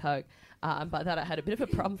dabbled in coke. By that, I had a bit of a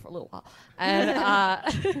problem for a little while. And are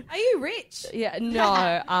you rich? Yeah,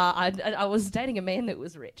 no. I was dating a man that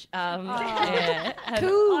was rich. Yeah,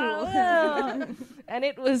 Cool. And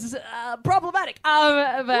it was problematic.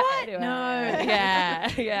 But What? Anyway, No.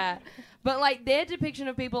 Yeah. But, like, their depiction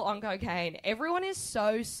of people on cocaine, everyone is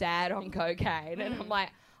so sad on cocaine. And I'm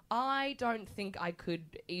like, I don't think I could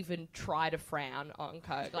even try to frown on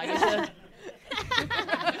coke. Like, it's just...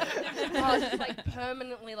 I was just, like,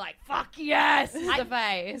 permanently like, fuck yes, to the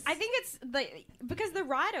face. I think it's because the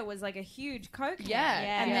writer was like a huge coke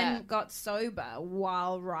Yeah. and then got sober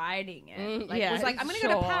while riding it. Yeah, was like, I'm going to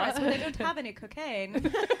go to Paris where they don't have any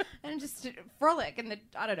cocaine and just frolic and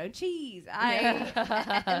I don't know, cheese. And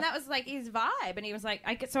that was like his vibe. And he was like,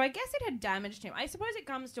 so I guess it had damaged him. I suppose it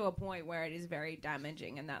comes to a point where it is very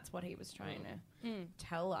damaging, and that's what he was trying to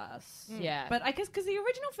tell us. Yeah. But I guess because the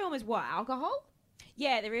original film is what, alcohol?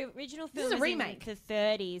 Yeah, the original film is a was remake. in the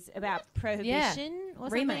 30s about prohibition or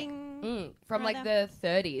Remake. something. From like the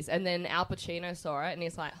 30s, and then Al Pacino saw it and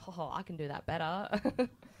he's like, oh, I can do that better.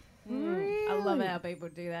 I love how people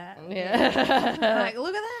do that. Yeah. Like,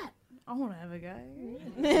 look at that. I want to have a go.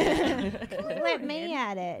 Let me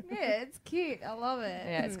at it. Yeah, it's cute. I love it.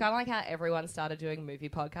 Yeah, it's kind of like how everyone started doing movie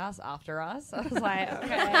podcasts after us. I was like,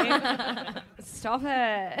 okay, stop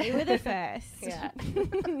it. We were the first. Yeah.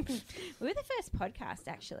 We were the first podcast,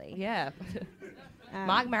 actually. Yeah.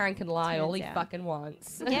 Mark Maron can lie all he turns out. fucking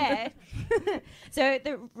wants. Yeah. So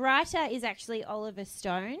the writer is actually Oliver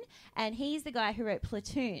Stone, and he's the guy who wrote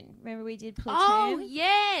Platoon. Remember we did Platoon? Oh,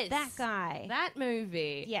 yes. That guy. That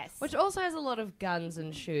movie. Yes. Which also has a lot of guns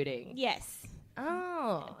and shooting. Yes.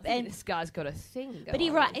 Oh. And- This guy's got a thing But he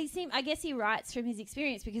going. I guess he writes from his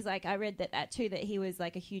experience because, like, I read that too, that he was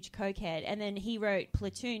like a huge cokehead, and then he wrote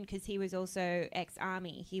Platoon because he was also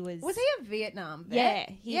ex-army. He was. Was he a Vietnam vet? Yeah,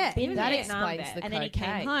 Yeah, been he was that a there. Vietnam explains vet. the And then he came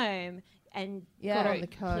cocaine. home and Yeah. got The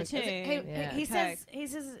coke. Platoon. Yeah. He Coke.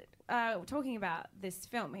 says, talking about this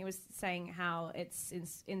film, he was saying how it's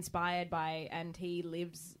inspired by, and he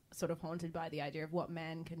lives sort of haunted by the idea of what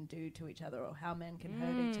man can do to each other or how men can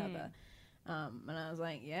hurt each other. And I was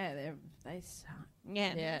like, yeah, they suck.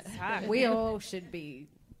 Yeah, Yeah. suck. We all should be,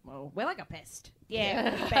 well, we're like a pest. Yeah,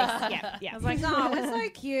 best. Yeah, yeah. I was like, no, we're so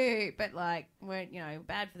cute, but like, we're,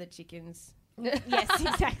 bad for the chickens. Yes,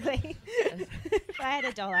 exactly. If I had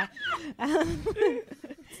 $1.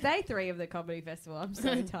 It's day 3 of the comedy festival. I'm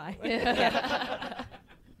so tired.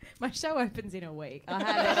 My show opens in a week.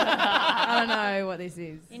 I don't know what this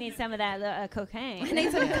is. You need some of that cocaine. I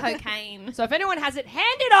need some cocaine. So if anyone has it, hand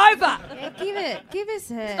it over. Yeah, give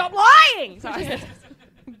us a... Stop lying. Sorry.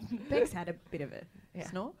 Bex had a bit of a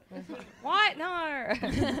snort. What? No.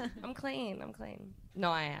 I'm clean. No,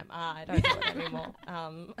 I am. I don't do it anymore.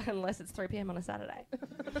 Unless it's 3 p.m. on a Saturday.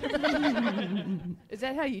 Is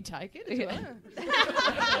that how you take it as well?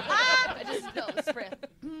 I just spread.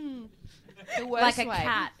 The worst Like a way.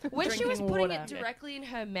 cat When she was drinking putting water. it directly in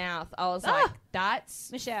her mouth, I was like,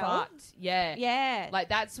 that's Michelle? fucked. Yeah. Yeah. Like,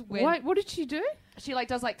 that's when Wait, what did she do? she, like,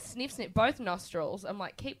 does, like, sniff both nostrils. I'm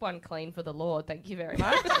like, keep one clean for the Lord. Thank you very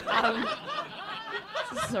much.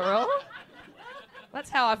 Cyril. That's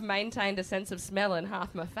how I've maintained a sense of smell in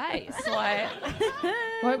half my face. Like,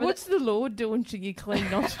 Wait, what's the Lord doing to your clean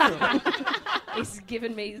nostril? he's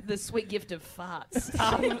given me the sweet gift of farts.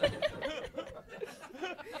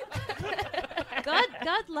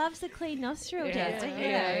 God loves a clean nostril, Jess. Don't you know?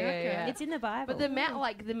 yeah. It's in the Bible. But the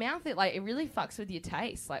mouth, it really fucks with your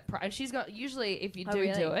taste. Like, and she's got usually if you do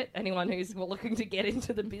really? do it, anyone who's looking to get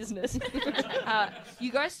into the business,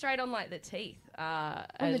 you go straight on like the teeth. On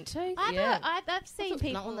the teeth? I've seen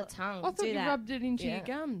people not on the tongue. I thought do you that. rubbed it into Yeah. your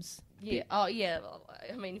gums. Yeah. Oh, yeah. Well,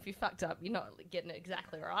 I mean, if you fucked up, you're not getting it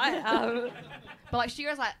exactly right. But like, she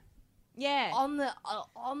goes like Yeah. on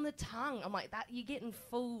the tongue. I'm like, that you're getting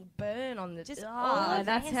full burn on the. Just oh, all of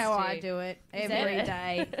That's it. how I do it every it?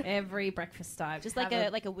 day, every breakfast time. Just like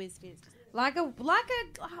a whiz fizz.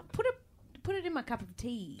 Put it in my cup of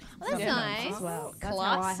tea. Well, that's Sometimes nice. as well. That's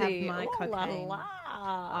Classy. how I have my Ooh, la, cocaine.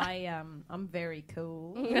 la. I'm very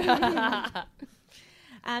cool.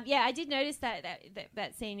 Yeah, I did notice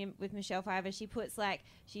that scene with Michelle Pfeiffer. She puts like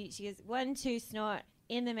she goes 1, 2 snort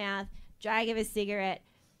in the mouth, drag of a cigarette,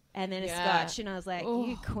 and then a scotch, and I was like,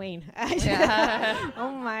 you queen.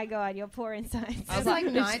 Oh my god, you're poor inside. It's like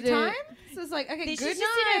nighttime. So it's like, okay, She's good just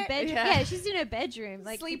in her night. bedroom. Yeah, she's in her bedroom,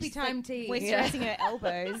 like Sleepy just, like, time tea. moisturizing her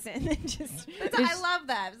elbows, and then just. I love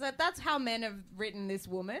that. That's how men have written this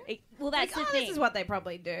woman. Well, that's Like, the thing. This is what they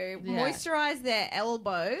probably do. Yeah. Moisturize their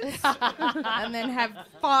elbows and then have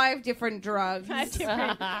 5 different drugs. 5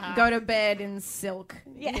 different. Go to bed in silk.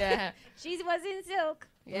 Yeah. She was in silk.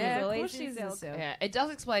 Yeah, She's of always course in she's in silk. silk. Yeah, it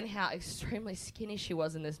does explain how extremely skinny she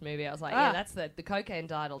was in this movie. I was like, yeah, that's the cocaine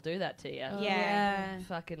diet will do that to you. Yeah.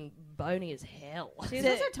 Fucking bony as hell. She was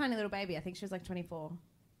also a tiny little baby. I think she was like 24.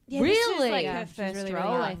 Yeah, this was Really? like Yeah, her she's first really,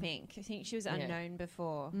 role, really I young. think. I think she was unknown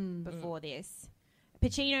before this.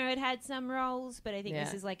 Pacino had some roles, but I think this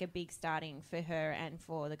Yeah. is like a big starting for her and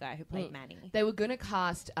for the guy who played Manny. They were going to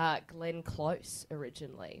cast Glenn Close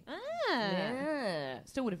originally. Ah, Yeah.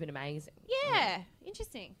 Still would have been amazing. yeah,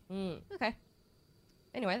 interesting. Okay.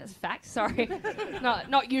 Anyway, that's facts. Sorry.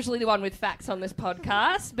 not usually the one with facts on this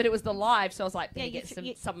podcast, but it was the live, so I was like, better get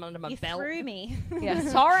something under my You belt. threw me. Yeah,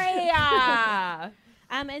 sorry.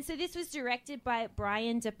 And so this was directed by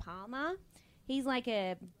Brian De Palma. He's like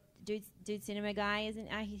a dude cinema guy, isn't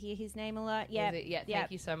I hear his name a lot. Yeah. Yeah,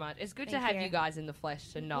 thank you so much. It's good to Thank have you. you guys in the flesh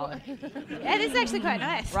to know. Yeah, this is actually quite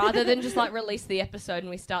nice. Rather than just like release the episode and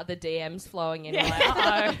we start the DMs flowing in. We're like,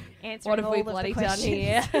 uh-oh, Answering what have all we of the bloody done questions.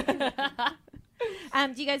 here?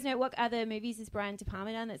 Do you guys know what other movies has Brian De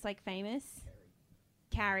Palma done that's like famous?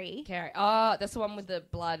 Carrie. Carrie. Oh, that's the one with the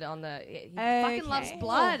blood on the. He fucking loves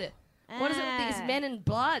blood. What is it with these men and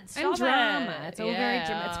blood? Stop And drama. it. It's all very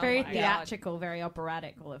It's very my God. theatrical, very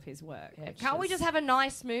operatic, all of his work. Yeah. It's Can't we just have a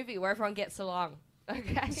nice movie where everyone gets along?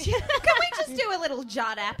 Okay. Can we just do a little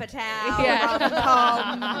Judd Apatow, Yeah.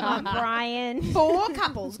 rom-com, Brian. 4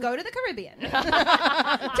 couples go to the Caribbean. 2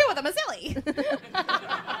 of them are silly.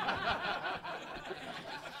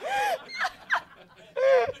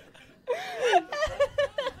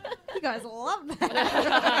 You guys love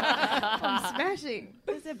that. I'm smashing.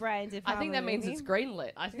 It's a Brian De I Palma think that means movie. it's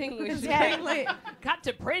greenlit. I think we should Greenlit. cut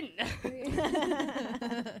to print.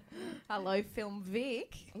 Hello, Film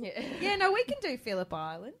Vic. Yeah. Yeah, no, we can do Phillip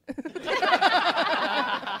Island. It's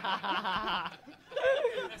a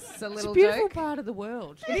It's little a beautiful joke. part of the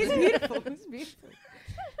world. It is beautiful. It's beautiful.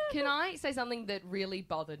 Can I say something that really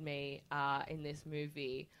bothered me in this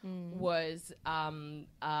movie was, and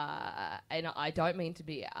I don't mean to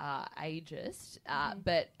be ageist,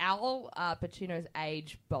 but Al Pacino's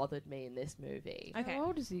age bothered me in this movie. Okay. How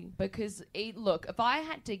old is he? Because, look, if I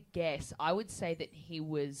had to guess, I would say that he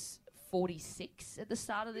was 46 at the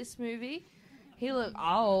start of this movie. He looked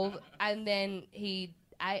old, and then he...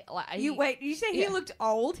 You say he Yeah. looked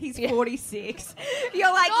old? He's Yeah. 46.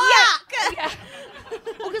 You're like, No! yuck! Yeah.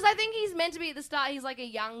 Well, because I think he's meant to be at the start. He's like a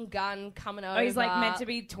young gun coming over. Oh, he's like meant to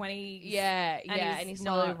be 20. Yeah, and he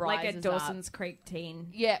slowly not like a rises Dawson's up. Creek teen.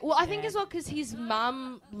 Yeah, well, I think Yeah. as well because his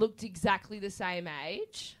mum looked exactly the same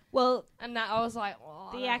age, Well, and that I was like, oh,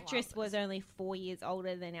 I the don't actress like was this. only 4 years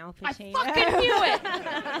older than Al I Pacino. fucking knew it.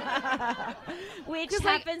 Which 'Cause,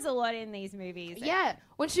 like- happens a lot in these movies. Yeah,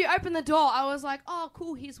 when she opened the door, I was like, oh,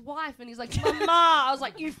 cool, his wife, and he's like, Mama. I was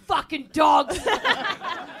like, you fucking dogs.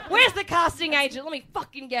 Where's the casting agent? Let me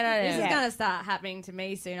fucking get out of This here. is going to start happening to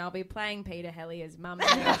me soon. I'll be playing Peter Hellier's mum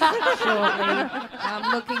shortly.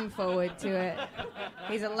 I'm looking forward to it.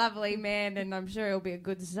 He's a lovely man, and I'm sure he'll be a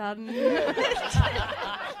good son.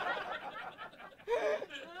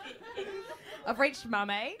 I've reached mum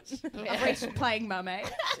age. I've reached playing mum age,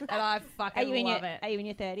 and I fucking love it. Are you in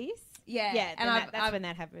your 30s? Yeah, Yeah, and that's when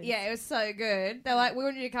that happens. Yeah, it was so good. They're like, we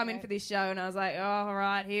want you to come in for this show, and I was like, oh, all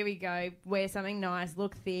right, here we go. Wear something nice,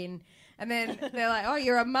 look thin, and then they're like, oh,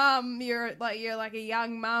 you're a mum. You're like a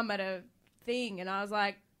young mum at a thing, and I was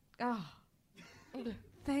like, oh,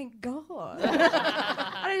 thank God.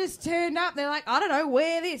 I just turned up. They're like, I don't know,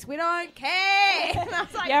 wear this. We don't care. And I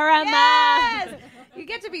was like, You're a yes! You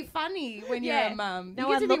get to be funny when you're Yeah. a mum. No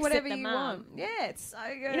You get one to be looks at whatever the you mum. want. Yeah, it's so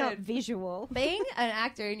good. You're not visual. Being an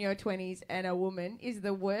actor in your 20s and a woman is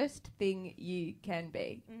the worst thing you can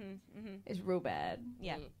be. It's real bad.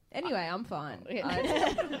 Yeah. Anyway, I'm fine. Yeah. Like,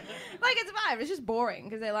 it's fine. It's just boring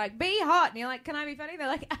because they're like, be hot. And you're like, can I be funny? They're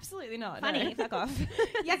like, absolutely not. Funny, No. fuck off.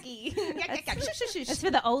 Yucky. Yuck, yuck, yuck. Shush, shush, It's shush.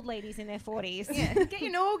 for the old ladies in their 40s. Yeah. Get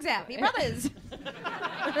your norgs out. Your brothers.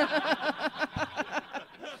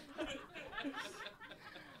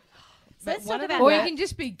 So let's one talk of the about Or that. you can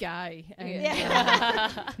just be gay and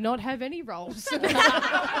Yeah. not have any roles.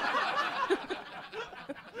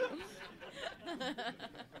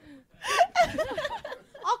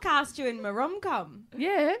 I'll cast you in my rom-com.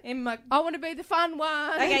 Yeah. In my... I want to be the fun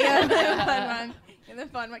one. Okay, you're the fun one. You're the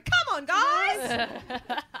fun one. Come on, guys.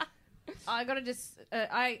 I gotta just.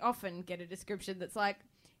 I often get a description that's like,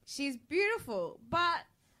 she's beautiful, but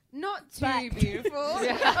not too beautiful.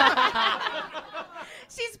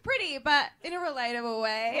 She's pretty, but in a relatable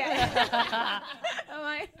way. I'm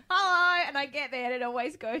like, hello, and I get there, and it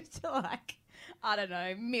always goes to like, I don't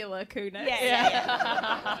know, Mila Kunis.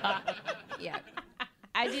 Yeah. Yeah.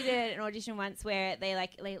 I did an audition once where they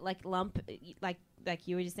like lump like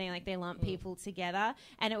you were just saying, like they lump people together,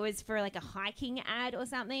 and it was for like a hiking ad or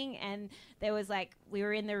something, and there was like, we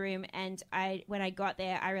were in the room, and when I got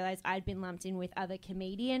there I realized I'd been lumped in with other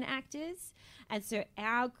comedian actors, and so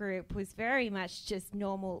our group was very much just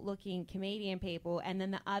normal looking comedian people, and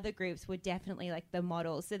then the other groups were definitely like the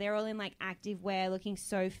models, so they're all in like active wear, looking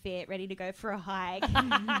so fit, ready to go for a hike.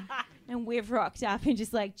 And we've rocked up in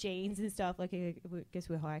just like jeans and stuff, like, I guess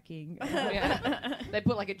we're hiking. Yeah. They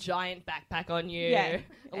put like a giant backpack on you, Yeah.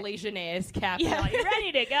 a Legionnaires cap, Yeah. and like, you're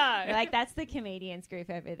ready to go. We're like, that's the comedians group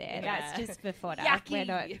over there. Yeah. That's just for fodder.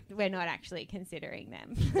 Yucky. We're not actually considering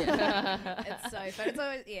them. It's so fun. It's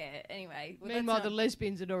always, yeah, anyway. Well, Meanwhile, the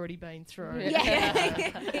lesbians had already been through. Yeah.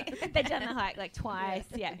 They've done the hike like twice.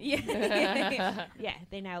 Yeah. yeah. Yeah,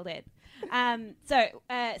 they nailed it. So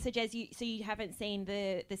Jez, you haven't seen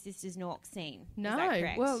the Sisters Nork scene? No. Is that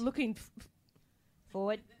correct? Well, looking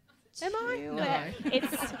forward. Am I? to No. it.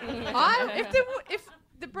 It's if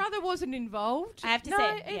the brother wasn't involved. I have to no,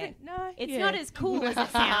 say, even, yeah. no, It's yeah. not as cool as it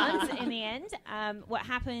sounds in the end. What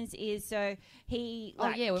happens is, so he Oh,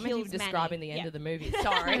 yeah, we're meant to kills be describing Manny. the end Yeah. of the movie.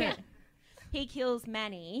 Sorry. He kills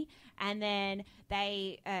Manny, and then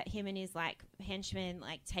they, him and his like henchman,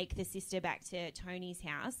 like take the sister back to Tony's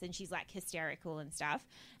house, and she's like hysterical and stuff.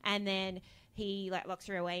 And then he like locks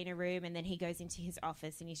her away in a room, and then he goes into his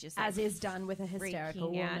office, and he's just like, As is done with a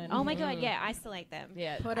hysterical freaking out. woman. Oh my god, yeah, isolate them.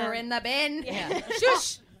 Yeah. Put her in the bin. Yeah.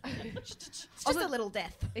 Shush. It's just a little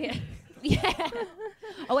death. Yeah. Yeah.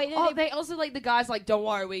 Oh wait, no, Oh, they also like the guys like, don't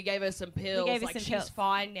worry, we gave her some pills. gave her Like some she's pills.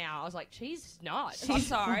 fine now. I was like, she's not. I'm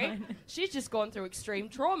sorry. She's just gone through extreme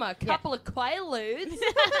trauma. A couple of Quaaludes.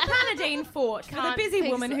 Panadine fort for the Can't busy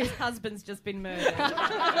fix woman it. whose husband's just been murdered.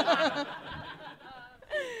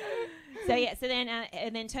 So yeah, so then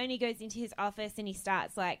and then Tony goes into his office and he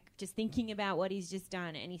starts like just thinking about what he's just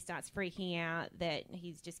done, and he starts freaking out that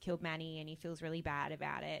he's just killed Manny, and he feels really bad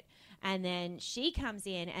about it. And then she comes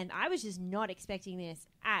in, and I was just not expecting this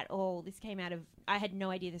at all. This came out of, I had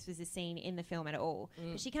no idea this was a scene in the film at all.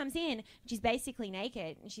 But she comes in, she's basically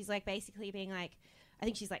naked, and she's like basically being like, I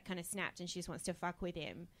think she's like kind of snapped, and she just wants to fuck with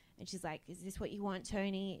him. And she's like, is this what you want,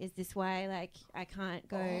 Tony? Is this why, like, I can't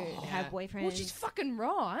go have boyfriends? Well, she's fucking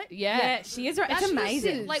right. Yeah. she is right. It's That's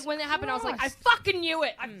amazing. Like when it happened, I was like, I Christ. fucking knew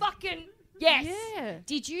it. I fucking yes. Yeah.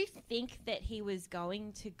 Did you think that he was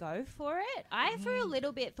going to go for it? I, for a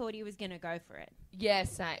little bit, thought he was going to go for it. Yeah,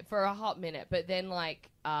 same for a hot minute, but then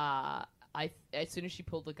like, as soon as she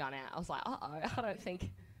pulled the gun out, I was like, I don't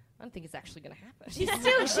think it's actually gonna happen.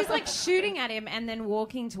 She's like shooting at him and then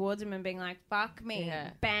walking towards him and being like, fuck me,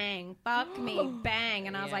 Yeah. bang, fuck me, bang.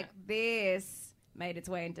 And I was Yeah. like, this made its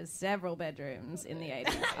way into several bedrooms in the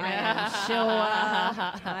 80s.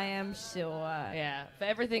 I am sure. Yeah, for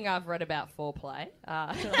everything I've read about foreplay,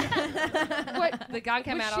 the gun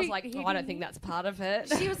came out. I was like, I don't think that's part of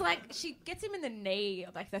it. She was like, she gets him in the knee,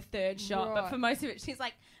 like the third shot, but for most of it, she's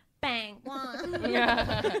like, bang, one.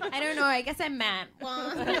 Yeah. I don't know, I guess I'm mad.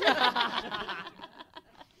 One.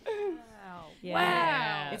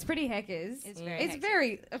 Yeah. Wow. It's pretty heckers. It's very It's heckers.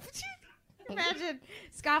 very... Imagine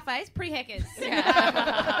Scarface, pretty heckers.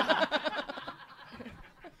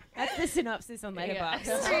 That's the synopsis on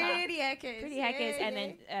Letterboxd. Pretty heckers. Pretty hackers, and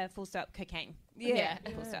then full stop, cocaine. Yeah.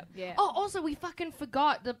 Full stop. Yeah. Oh, also we fucking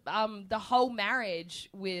forgot the whole marriage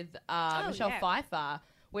with Michelle yeah. Pfeiffer,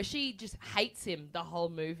 where she just hates him the whole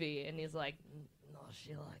movie, and he's like, no,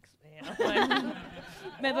 she likes me. I'm like,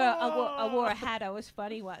 Remember, I wore a hat. I was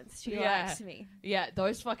funny once. She Yeah. likes me. yeah,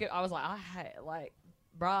 those fucking. I was like, I hate, like,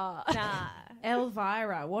 bruh. Nah.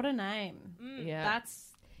 Elvira, what a name. Yeah. That's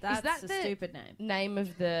that a the- stupid name. Name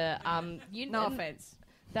of the No offense.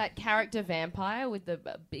 that character vampire with the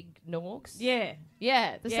big norks. Yeah.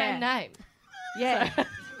 Yeah, the Yeah. same name. Yeah.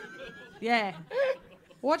 Yeah.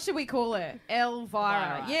 What should we call her?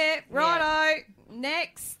 Elvira. Elvira. Yeah, righto.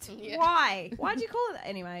 Next. Yeah. Why? Why'd you call it that?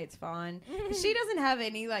 Anyway, it's fine. She doesn't have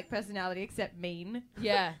any like personality except mean.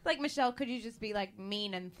 Yeah. Like, Michelle, could you just be like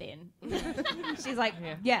mean and thin? She's like,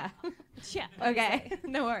 Yeah. yeah. Yeah. Okay.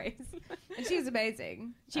 No worries. And she was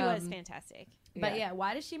amazing. She was fantastic. But yeah,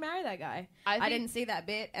 why does she marry that guy? I I think- didn't see that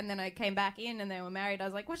bit, and then I came back in, and they were married. I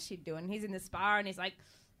was like, "What's she doing?" He's in the spa, and he's like,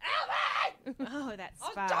 "Elvie, Oh, that's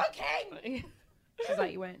I'm far. joking." She's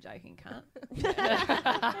like, "You weren't joking, cunt."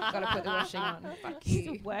 Gotta put the washing on. Fuck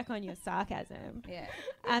you. Work on your sarcasm. Yeah.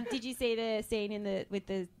 Did you see the scene with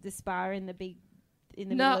the spa in the big in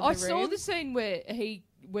the No, middle I of the saw room? the scene where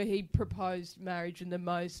he proposed marriage in the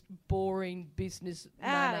most boring business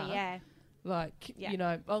manner. Oh yeah. Like, Yeah. you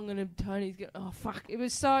know, Tony's going, oh, fuck. It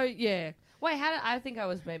was so, yeah. Wait, I think I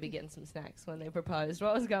was maybe getting some snacks when they proposed.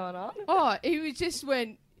 What was going on? Oh, it was just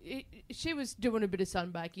when she was doing a bit of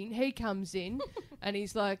sunbaking. He comes in and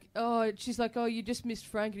he's like, she's like, oh, you just missed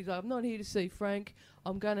Frank. And he's like, I'm not here to see Frank.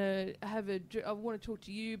 I'm going to I want to talk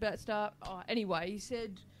to you about stuff. Oh, anyway, he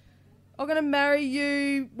said, I'm going to marry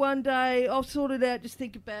you one day. I'll sort it out. Just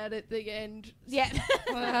think about it at the end. Yeah.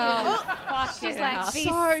 She's like, be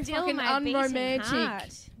so still fucking my beating unromantic.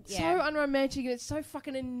 heart. So Yeah. unromantic, and it's so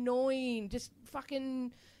fucking annoying. Just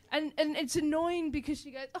fucking... And it's annoying because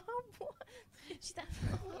she goes, oh, what?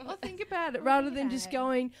 I'll think about it, rather than just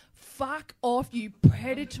going, fuck off, you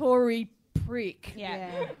predatory prick.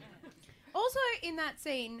 Yeah. Also, in that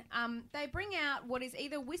scene, they bring out what is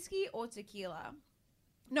either whiskey or tequila.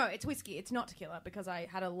 No, it's whiskey. It's not tequila because I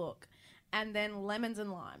had a look. And then lemons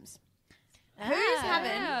and limes. Who's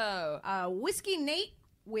having a whiskey neat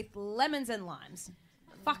with lemons and limes?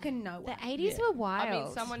 Fucking no The one. 80s were wild. I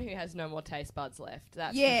mean, someone who has no more taste buds left.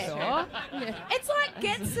 That's Yeah. for sure. Yeah. It's like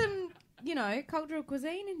get some, you know, cultural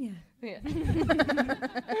cuisine in you. Yeah.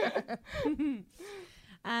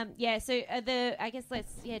 Yeah, so I guess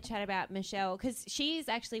let's chat about Michelle, because she's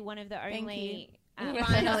actually one of the only.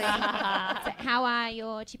 Finally. So how are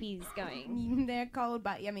your chippies going? They're cold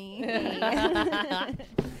but yummy.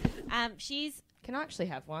 She's. Can I actually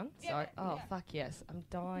have one? Sorry. Oh, fuck yes. I'm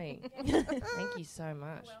dying. Thank you so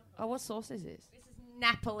much. Oh, what sauce is this? This is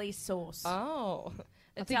Napoli sauce. Oh.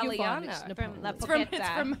 I think you'll find Italiano. it's From La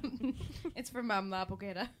Napoleon. It's from La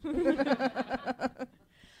Poqueta.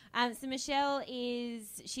 So Michelle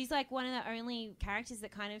she's like one of the only characters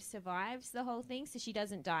that kind of survives the whole thing, so she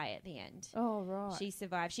doesn't die at the end. Oh, right. She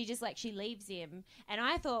survives. She just she leaves him, and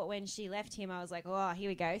I thought when she left him, I was like, oh, here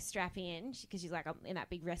we go, strap in, because she's like in that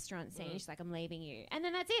big restaurant scene. She's like, I'm leaving you, and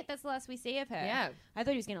then that's it. That's the last we see of her. Yeah. I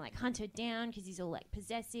thought he was gonna hunt her down because he's all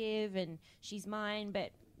possessive and she's mine,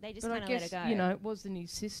 but they just kind of let her go. You know, it wasn't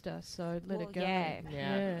his sister, so let it go.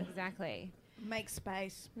 Yeah, exactly. Make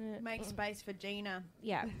space. Yeah. Make space for Gina.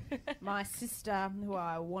 Yeah. My sister, who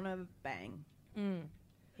I want to bang. Mm.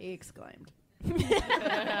 He exclaimed.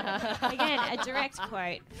 Again, a direct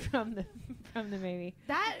quote from the movie.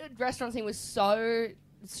 That restaurant scene was so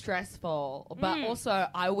stressful, but also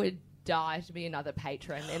I would die to be another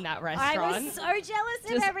patron in that restaurant. I was so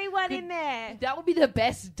jealous of everyone in there. That would be the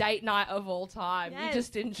best date night of all time. Yes. You're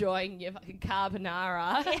just enjoying your fucking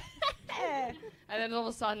carbonara. Yeah. And then all of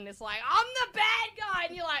a sudden it's like, I'm the bad guy.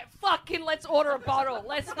 And you're like, fucking let's order a bottle.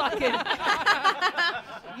 Let's fucking...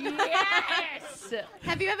 Yes!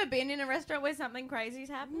 Have you ever been in a restaurant where something crazy's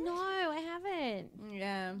happened? No, I haven't.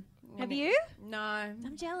 Yeah. Have you? No.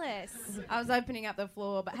 I'm jealous. I was opening up the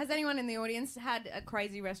floor, but has anyone in the audience had a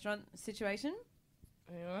crazy restaurant situation?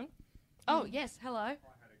 Anyone? Oh, yes. Hello.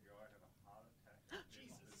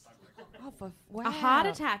 Oh, wow. A heart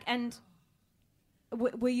attack. And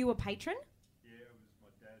were you a patron?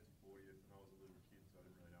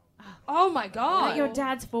 Oh, my God. At your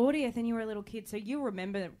dad's 40th and you were a little kid, so you'll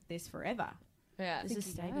remember this forever. Yeah, This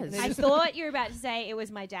is does. I thought you were about to say it was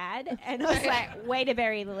my dad, and I was like, way to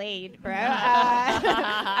bury the lead, bro. A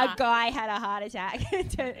guy had a heart attack.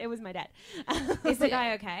 It was my dad. Is the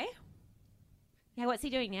guy okay? Yeah, what's he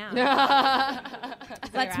doing now?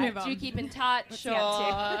 Let's move on. Do you keep in touch? What's he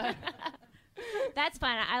up to? That's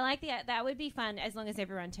fun. I like that would be fun as long as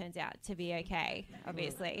everyone turns out to be okay,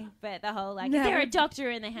 obviously. But the whole is there a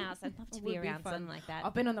doctor in the house? I'd love to be around something like that.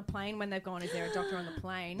 I've been on the plane when they've gone, is there a doctor on the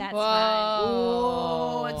plane? That's Whoa. fun.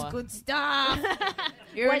 Oh, it's good stuff.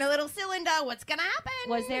 You're in a little cylinder. What's going to happen?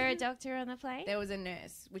 Was there a doctor on the plane? There was a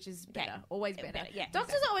nurse, which is better. Always better. Yeah,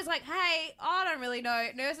 Doctors are always like, hey, I don't really know.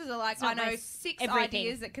 Nurses are like, I know 6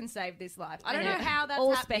 ideas that can save this life. I don't know how that's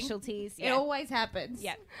all happening. Specialties. It always happens.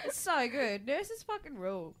 Yeah. It's so good. Nurses fucking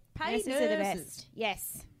rule. Pay Nurses nurses. are the best.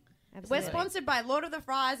 Yes. Absolutely. We're sponsored by Lord of the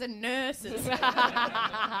Fries and nurses.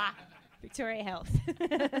 Victoria Health.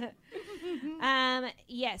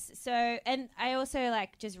 Yes. So, and I also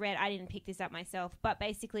just read, I didn't pick this up myself, but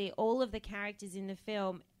basically all of the characters in the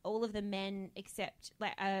film, all of the men except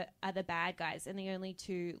are the bad guys, and the only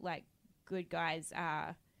two good guys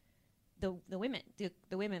are the women.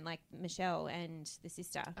 The women like Michelle and the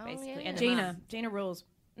sister, basically. Yeah. And the mum. Gina rules.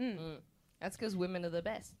 That's because women are the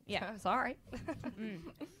best. Yeah. Sorry.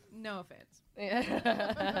 No offense.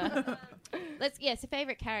 So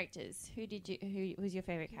favorite characters. Who was your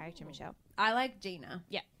favorite character, Michelle? I like Gina.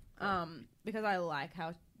 Yeah. Because I like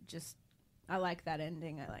how I like that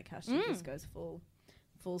ending. I like how she just goes full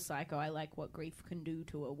psycho. I like what grief can do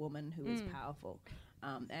to a woman who is powerful.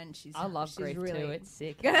 And I love grief really, too. It's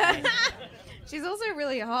sick. She's also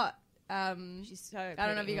really hot. She's so I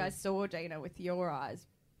don't know if you guys saw Gina with your eyes.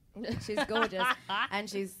 She's gorgeous. And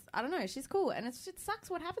she's cool. And it sucks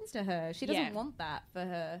what happens to her. She doesn't want that for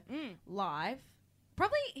her life.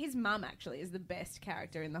 Probably his mum, actually, is the best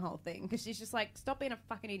character in the whole thing. Because she's just like, stop being a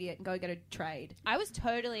fucking idiot and go get a trade. I was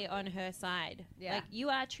totally on her side. Yeah. You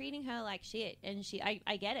are treating her like shit. And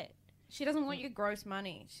I get it. She doesn't want your gross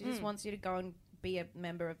money. She just wants you to go and be a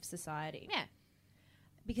member of society. Yeah.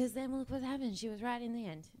 Because then look what happened. She was right in the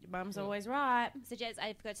end. Your mum's always right. So, Jez,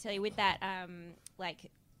 I forgot to tell you, with that,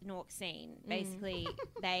 Nork scene, basically,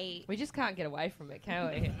 We just can't get away from it, can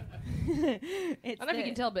we? I don't know if you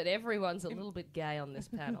can tell, but everyone's a little bit gay on this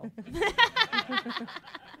panel.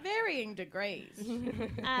 Varying degrees.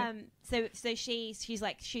 So she's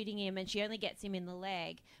shooting him, and she only gets him in the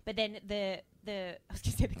leg. But then I was going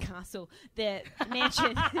to say the castle, the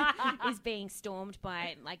mansion is being stormed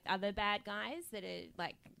by other bad guys that are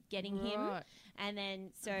getting him, and then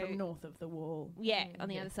From north of the wall. Yeah, on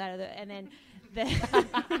the other side of and then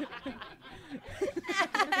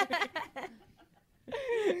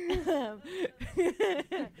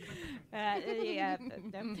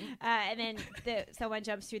And then someone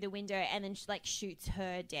jumps through the window and then shoots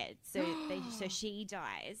her dead. So she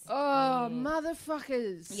dies. Oh,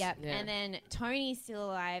 motherfuckers. Yep. Yeah. And then Tony's still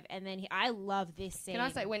alive. And then I love this scene. Can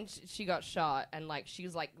I say when she got shot and she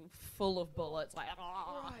was full of bullets,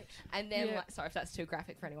 and then sorry if that's too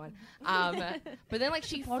graphic for anyone, but then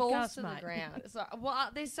she falls to the ground. So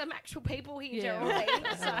there's some actual people here, Geraldine.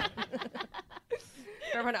 So.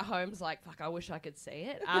 Everyone at home's like, fuck, I wish I could see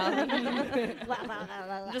it.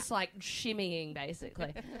 Just shimmying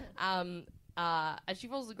basically. And she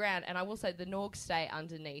falls to the ground, and I will say the Norgs stay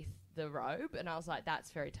underneath the robe, and I was like, that's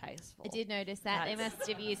very tasteful. I did notice that. They must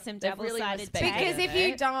have used some They've really double-sided tape. Because if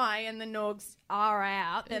you die and the Norgs are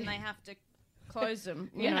out, then they have to close them,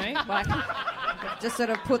 you know? Just sort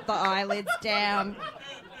of put the eyelids down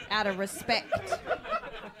out of respect.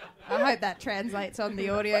 I hope that translates on the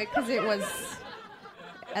audio, because it was...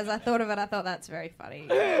 As I thought of it, I thought that's very funny.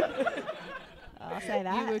 I'll say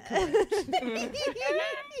that. You were correct.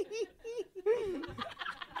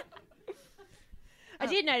 I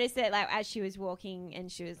did notice that, as she was walking and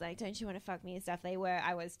she was like, "Don't you want to fuck me?" and stuff. I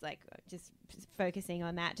was just focusing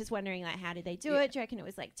on that, just wondering how did they do it? Do you reckon it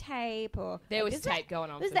was tape or there was tape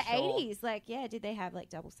going on? It was for the sure. 80s. Did they have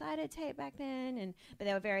double-sided tape back then? But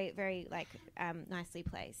they were very, very nicely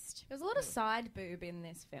placed. There's a lot of side boob in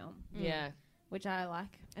this film. Yeah. Which I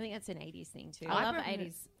like. I think that's an 80s thing too. I love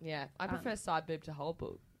 80s. Yeah, I prefer side boob to whole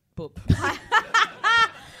boob. Side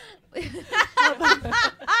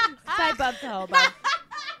bub to whole bub.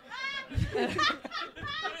 That's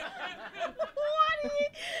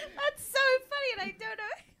so funny, and I don't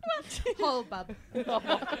know. Whole bub.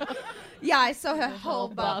 Yeah, I saw her whole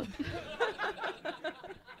bub.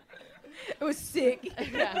 It was sick.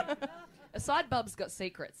 Yeah. A side bub's got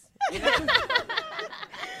secrets.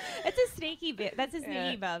 It's a sneaky bit. That's a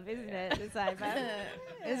sneaky bub, isn't it? The side bub.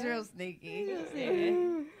 It's real sneaky.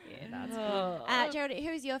 Yeah, that's cool. Gerald,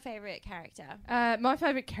 who's your favourite character? My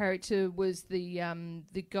favourite character was the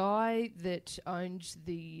guy that owned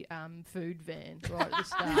the food van right at the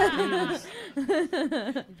start.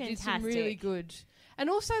 He did some really good,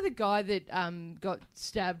 and also the guy that got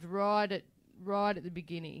stabbed right at the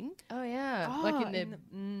beginning. Oh yeah,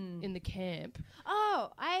 in the camp.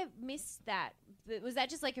 Oh, I missed that. Was that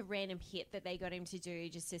just a random hit that they got him to do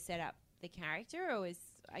just to set up the character, or was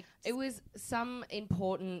it was some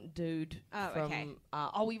important dude from...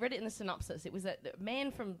 we read it in the synopsis. It was a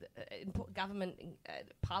man from government,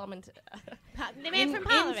 parliament... the man from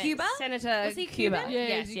Parliament. In Cuba? Senator Was he Cuba. Cuban?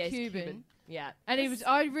 Yeah, Yes, Cuban. Yeah. And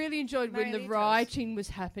I really enjoyed when the Marilitos. writing was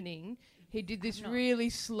happening. He did this really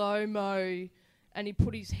slow-mo, and he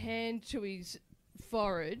put his hand to his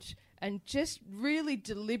forehead and just really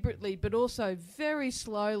deliberately, but also very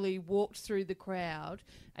slowly walked through the crowd.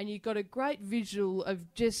 And you got a great visual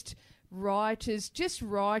of just writers just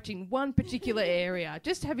writing one particular area,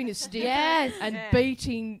 just having a stick and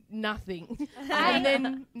beating nothing. And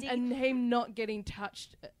then and him not getting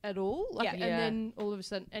touched at all. And then all of a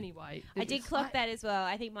sudden, anyway. I did clock that as well.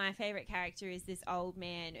 I think my favourite character is this old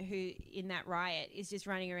man who, in that riot, is just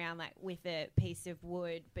running around with a piece of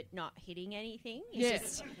wood but not hitting anything. He's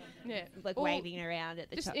just waving around at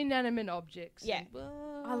the top. Just inanimate objects. Yeah.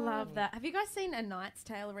 I love that. Have you guys seen A Knight's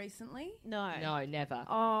Tale recently? No. No, never.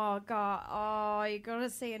 Oh, God. Oh, you got to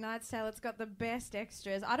see A Knight's Tale. It's got the best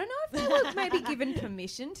extras. I don't know if they were maybe given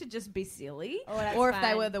permission to just be silly or if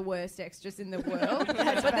they were the worst extras in the world.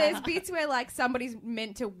 But there's bits where, somebody's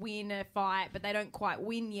meant to win a fight, but they don't quite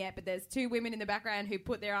win yet. But there's two women in the background who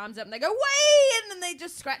put their arms up and they go, "Way!" And then they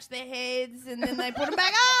just scratch their heads and then they put them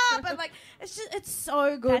back up. And, it's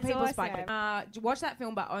so good. That's People awesome. spike it. Watch that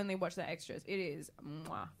film, but only watch the extras. It is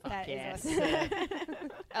mwah. That is Yes. awesome.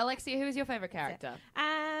 Alexia, who is your favourite character?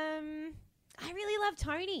 I really love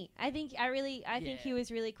Tony. I think he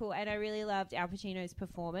was really cool, and I really loved Al Pacino's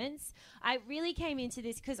performance. I really came into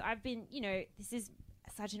this because I've been, this is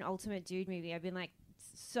such an ultimate dude movie. I've been I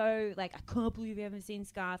can't believe you haven't seen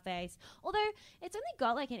Scarface. Although it's only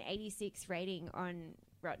got an 86 rating on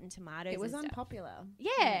Rotten Tomatoes. It was and stuff. unpopular.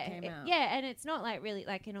 Yeah, when it came out. yeah, and it's not really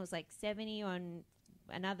and it was 70 on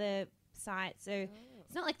another site, so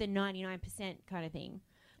it's not the 99% kind of thing.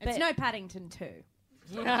 It's no Paddington 2.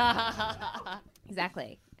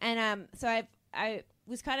 Exactly. And so I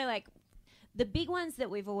was kind of the big ones that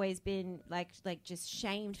we've always been just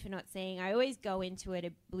shamed for not seeing. I always go into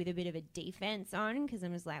it with a bit of a defense on because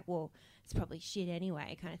I'm just well, it's probably shit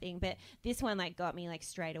anyway kind of thing. But this one got me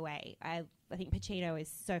straight away. I think Pacino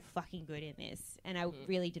is so fucking good in this, and I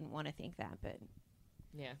really didn't want to think that, but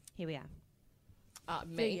Yeah. here we are.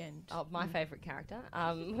 Me. The end. Oh, my favourite character.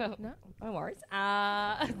 No. No worries.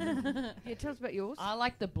 Yeah, tell us about yours. I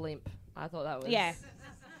like the blimp. I thought that was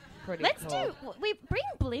pretty Let's cool. we bring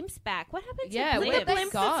blimps back. What happened Yeah, to where'd blimps? The they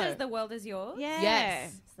blimp go? that says the world is yours. Yeah.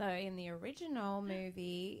 Yes. So in the original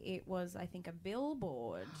movie, it was, I think, a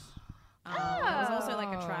billboard. It Oh. was also like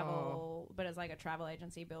a travel, but it's like a travel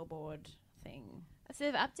agency billboard thing. So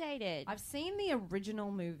they've updated. I've seen the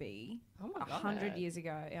original movie Oh my 100 God. years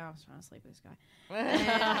ago. Yeah, I was trying to sleep with this guy.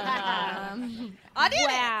 I did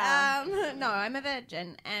Wow. it. No, I'm a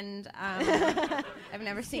virgin, and I've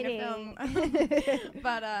never seen a film.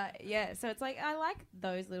 But yeah, so it's like I like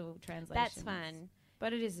those little translations. That's fun.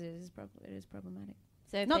 But it is problematic.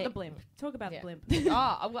 So Not they- the blimp. Talk about Yeah. the blimp.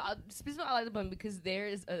 Specifically, I like the blimp because there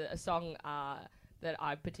is a song that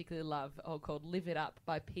I particularly love called "Live It Up"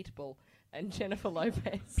 by Pitbull and Jennifer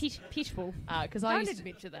Lopez. Pitchbull. Because I Don't used to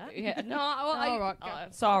admit to that. Yeah, no, well, right, go.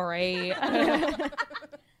 sorry.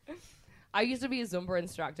 I used to be a Zumba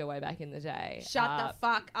instructor way back in the day. Shut the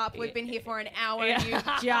fuck up. We've been here for an hour and you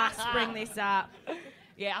just bring this up.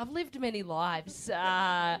 Yeah, I've lived many lives.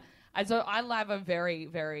 And so I have a very,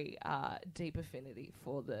 very deep affinity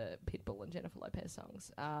for the Pitbull and Jennifer Lopez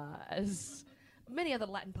songs, as many other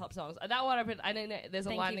Latin pop songs. And that one, I know there's a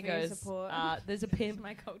Thank line you that for your goes, support. there's a pimp.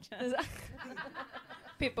 My culture.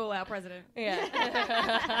 Pitbull, our president.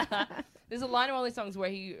 Yeah. There's a line in one of these songs where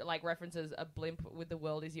he like references a blimp with "the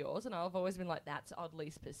world is yours," and I've always been like, that's oddly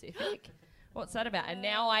specific. What's that about? And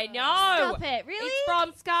now I know. Stop it. Really? It's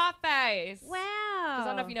from Scarface. Wow. Because I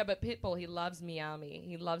don't know if you know, but Pitbull, he loves Miami.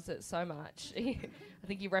 He loves it so much. I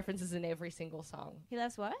think he references in every single song. He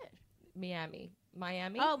loves what? Miami.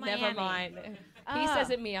 Oh, Never Miami. mind. He Oh. says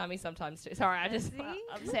it Miami sometimes too. Sorry, I just...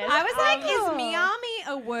 I'm saying I was like, Oh. is Miami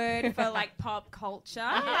a word for like pop culture?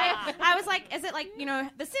 I was like, is it like, you know,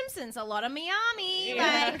 The Simpsons, a lot of Miami?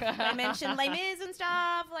 Like, I mentioned Les Mis and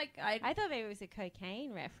stuff. Like, I thought maybe it was a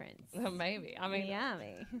cocaine reference. Maybe. I mean...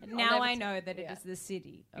 Miami. now never I know that it is yeah. the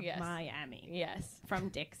city of Yes. Miami Yes. from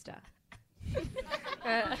Dexter.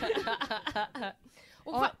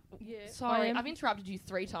 Well, Yeah, sorry, I am- I've interrupted you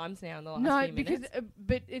 3 times now in the last No, few because minutes.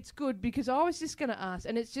 but it's good because I was just going to ask,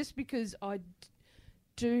 and it's just because I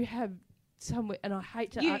do have somewhere, and I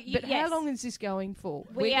hate to. But yes. how long is this going for?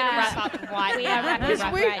 We're going to wrap up right We now. are wrapping Because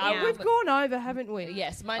up we've, right now. we've gone over, haven't we?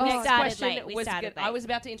 Yes, my Oh, next started question late. We was started I late. was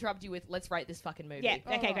about to interrupt you with, let's rate this fucking movie. Yeah,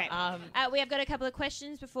 okay, great. We have got a couple of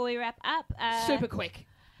questions before we wrap up. Super quick.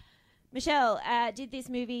 Michelle, did this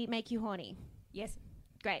movie make you horny? Yes.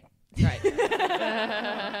 Great. Great.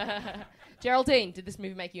 Geraldine, did this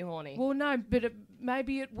movie make you horny? Well, no, but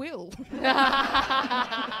maybe it will.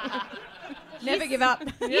 Never give up.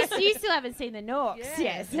 you still haven't seen the Norks.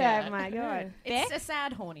 Yes. Yeah. Oh, my God. It's a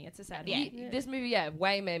sad horny. It's a sad horny. This movie,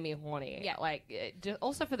 way made me horny. Yeah. Like,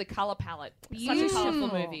 also for the color palette. Such a Beautiful.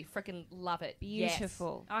 colorful movie. Freaking love it.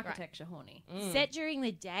 Beautiful. Architecture horny. Yes. Set during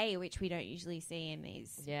the day, which we don't usually see in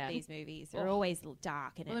these movies. They're always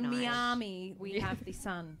dark and Well, at in night. Miami, we have the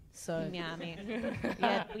sun. So Miami.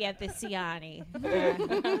 we have the Siani.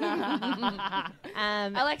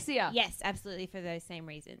 Alexia. Yes, absolutely, for those same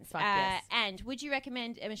reasons. Fuck yes. And would you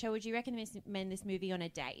recommend, Michelle, would you recommend this movie on a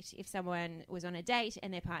date? If someone was on a date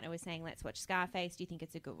and their partner was saying, let's watch Scarface, do you think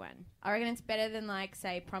it's a good one? I reckon it's better than, like,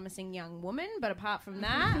 say, Promising Young Woman. But apart from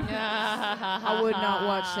that, I would not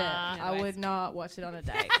watch it. I would not watch it on a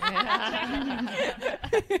date.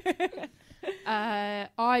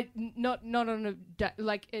 Not on a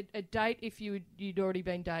like a date if you'd already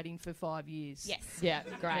been dating for 5 years. Yes. Yeah,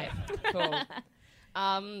 great. Cool.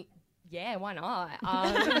 Yeah, why not?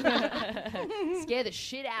 Scare the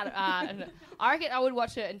shit out of I reckon I would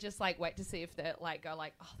watch it and just like wait to see if they like go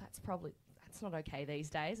like, oh, that's not okay these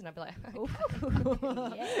days, and I'd be like,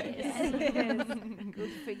 yes,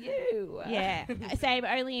 good for you. Yeah. Same,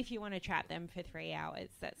 only if you want to trap them for 3 hours.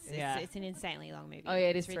 It's an insanely long movie. Oh yeah,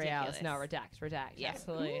 it is It's 3 hours. ridiculous. No, redact. Yeah.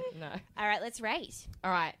 Absolutely no. All right, let's rate.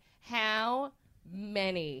 All right, how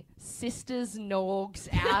many Sisters Norgs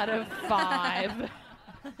out of 5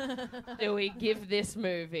 do we give this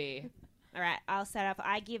movie? All right, I'll start off.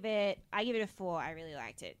 I give it a 4. I really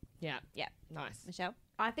liked it. Yeah. Yeah. Nice. Michelle?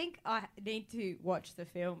 I think I need to watch the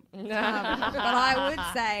film. But I would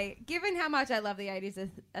say, given how much I love the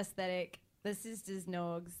 80s aesthetic, the Sisters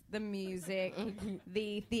Norgs, the music,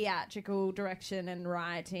 the theatrical direction and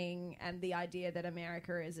writing, and the idea that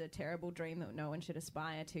America is a terrible dream that no one should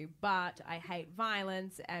aspire to. But I hate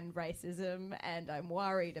violence and racism, and I'm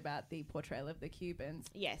worried about the portrayal of the Cubans.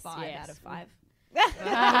 Yes. 5 Yes. out of 5.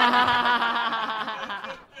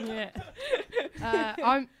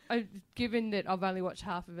 I'm given that I've only watched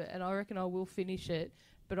half of it, and I reckon I will finish it.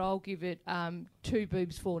 but I'll give it 2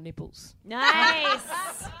 boobs, 4 nipples. Nice.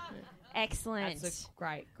 Excellent. That's a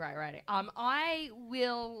great rating. I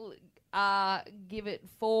will give it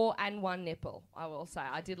 4 and 1 nipple. I will say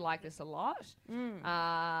I did like this a lot.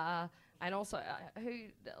 And also,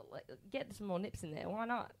 get some more nips in there. Why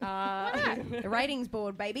not? The ratings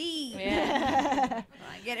board, baby. Yeah.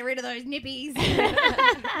 Get rid of those nippies.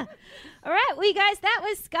 All right, well, you guys, that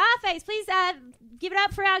was Scarface. Please give it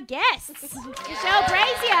up for our guests. Michelle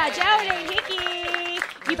Brasier, Geraldine, Hickey.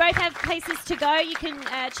 You both have places to go. You can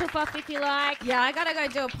chuff off if you like. Yeah, I gotta go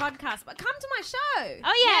do a podcast, but come to my show.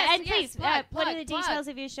 Oh, yeah, Yes, and yes, please, what are the details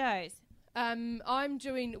of your shows? I'm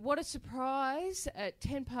doing What a Surprise at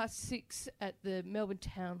 6:10 at the Melbourne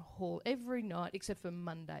Town Hall every night except for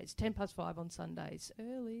Mondays, 5:10 on Sundays.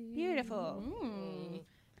 Early. Beautiful.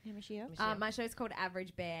 Hey, Michelle. My show's called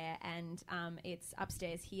Average Bear, and it's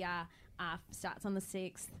upstairs here. Starts on the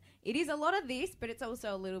 6th. It is a lot of this, but it's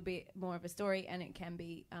also a little bit more of a story, and it can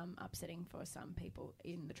be upsetting for some people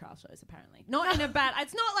in the trial shows. Apparently, not in a bad.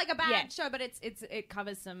 It's not like a bad show, but it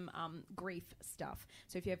covers some grief stuff.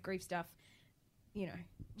 So if you have grief stuff, you know,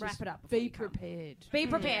 wrap it up. Be prepared. Be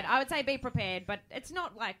prepared. I would say be prepared, but it's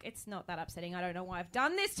not that upsetting. I don't know why I've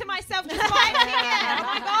done this to myself. Just my opinion. Oh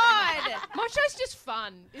my god, My show's just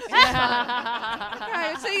fun. It's just fun. Okay,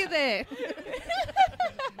 I'll see you there.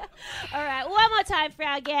 All right, one more time for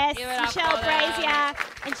our guests, Give it up Michelle for them. Brasier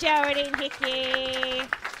and Geraldine Hickey.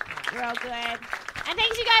 You're all good. And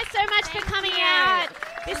thanks you guys so much for coming out.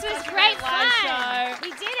 This was great live fun. show.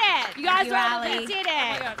 We did it. You guys We are did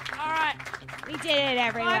it. All right. We did it,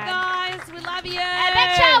 everyone. Bye, guys. We love you. And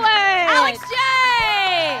Matt Sherwood. Alex J.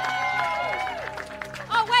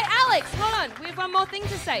 Oh, wait, Alex. Hold on. We have one more thing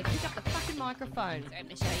to say. Pick up the fucking microphone. Sorry,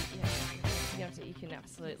 Michelle. You can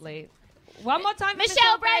absolutely. One more time for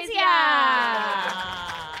Michelle Brasier.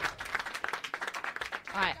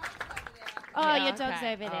 All right. Oh, your dog's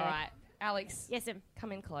over there. All right. Alex, Yes,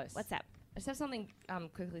 come in close. what's up? I just have something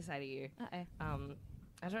quickly to say to you. Uh-oh.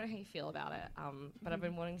 I don't know how you feel about it, but I've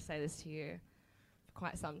been wanting to say this to you for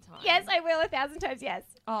quite some time. Yes, I will 1,000 times, yes.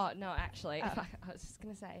 Oh, no, actually. I was just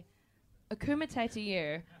going to say, akumite to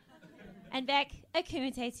you. And Beck, a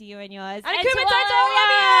kumite to you and yours. And to akumite all to all of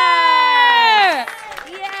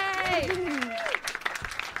you! Yay!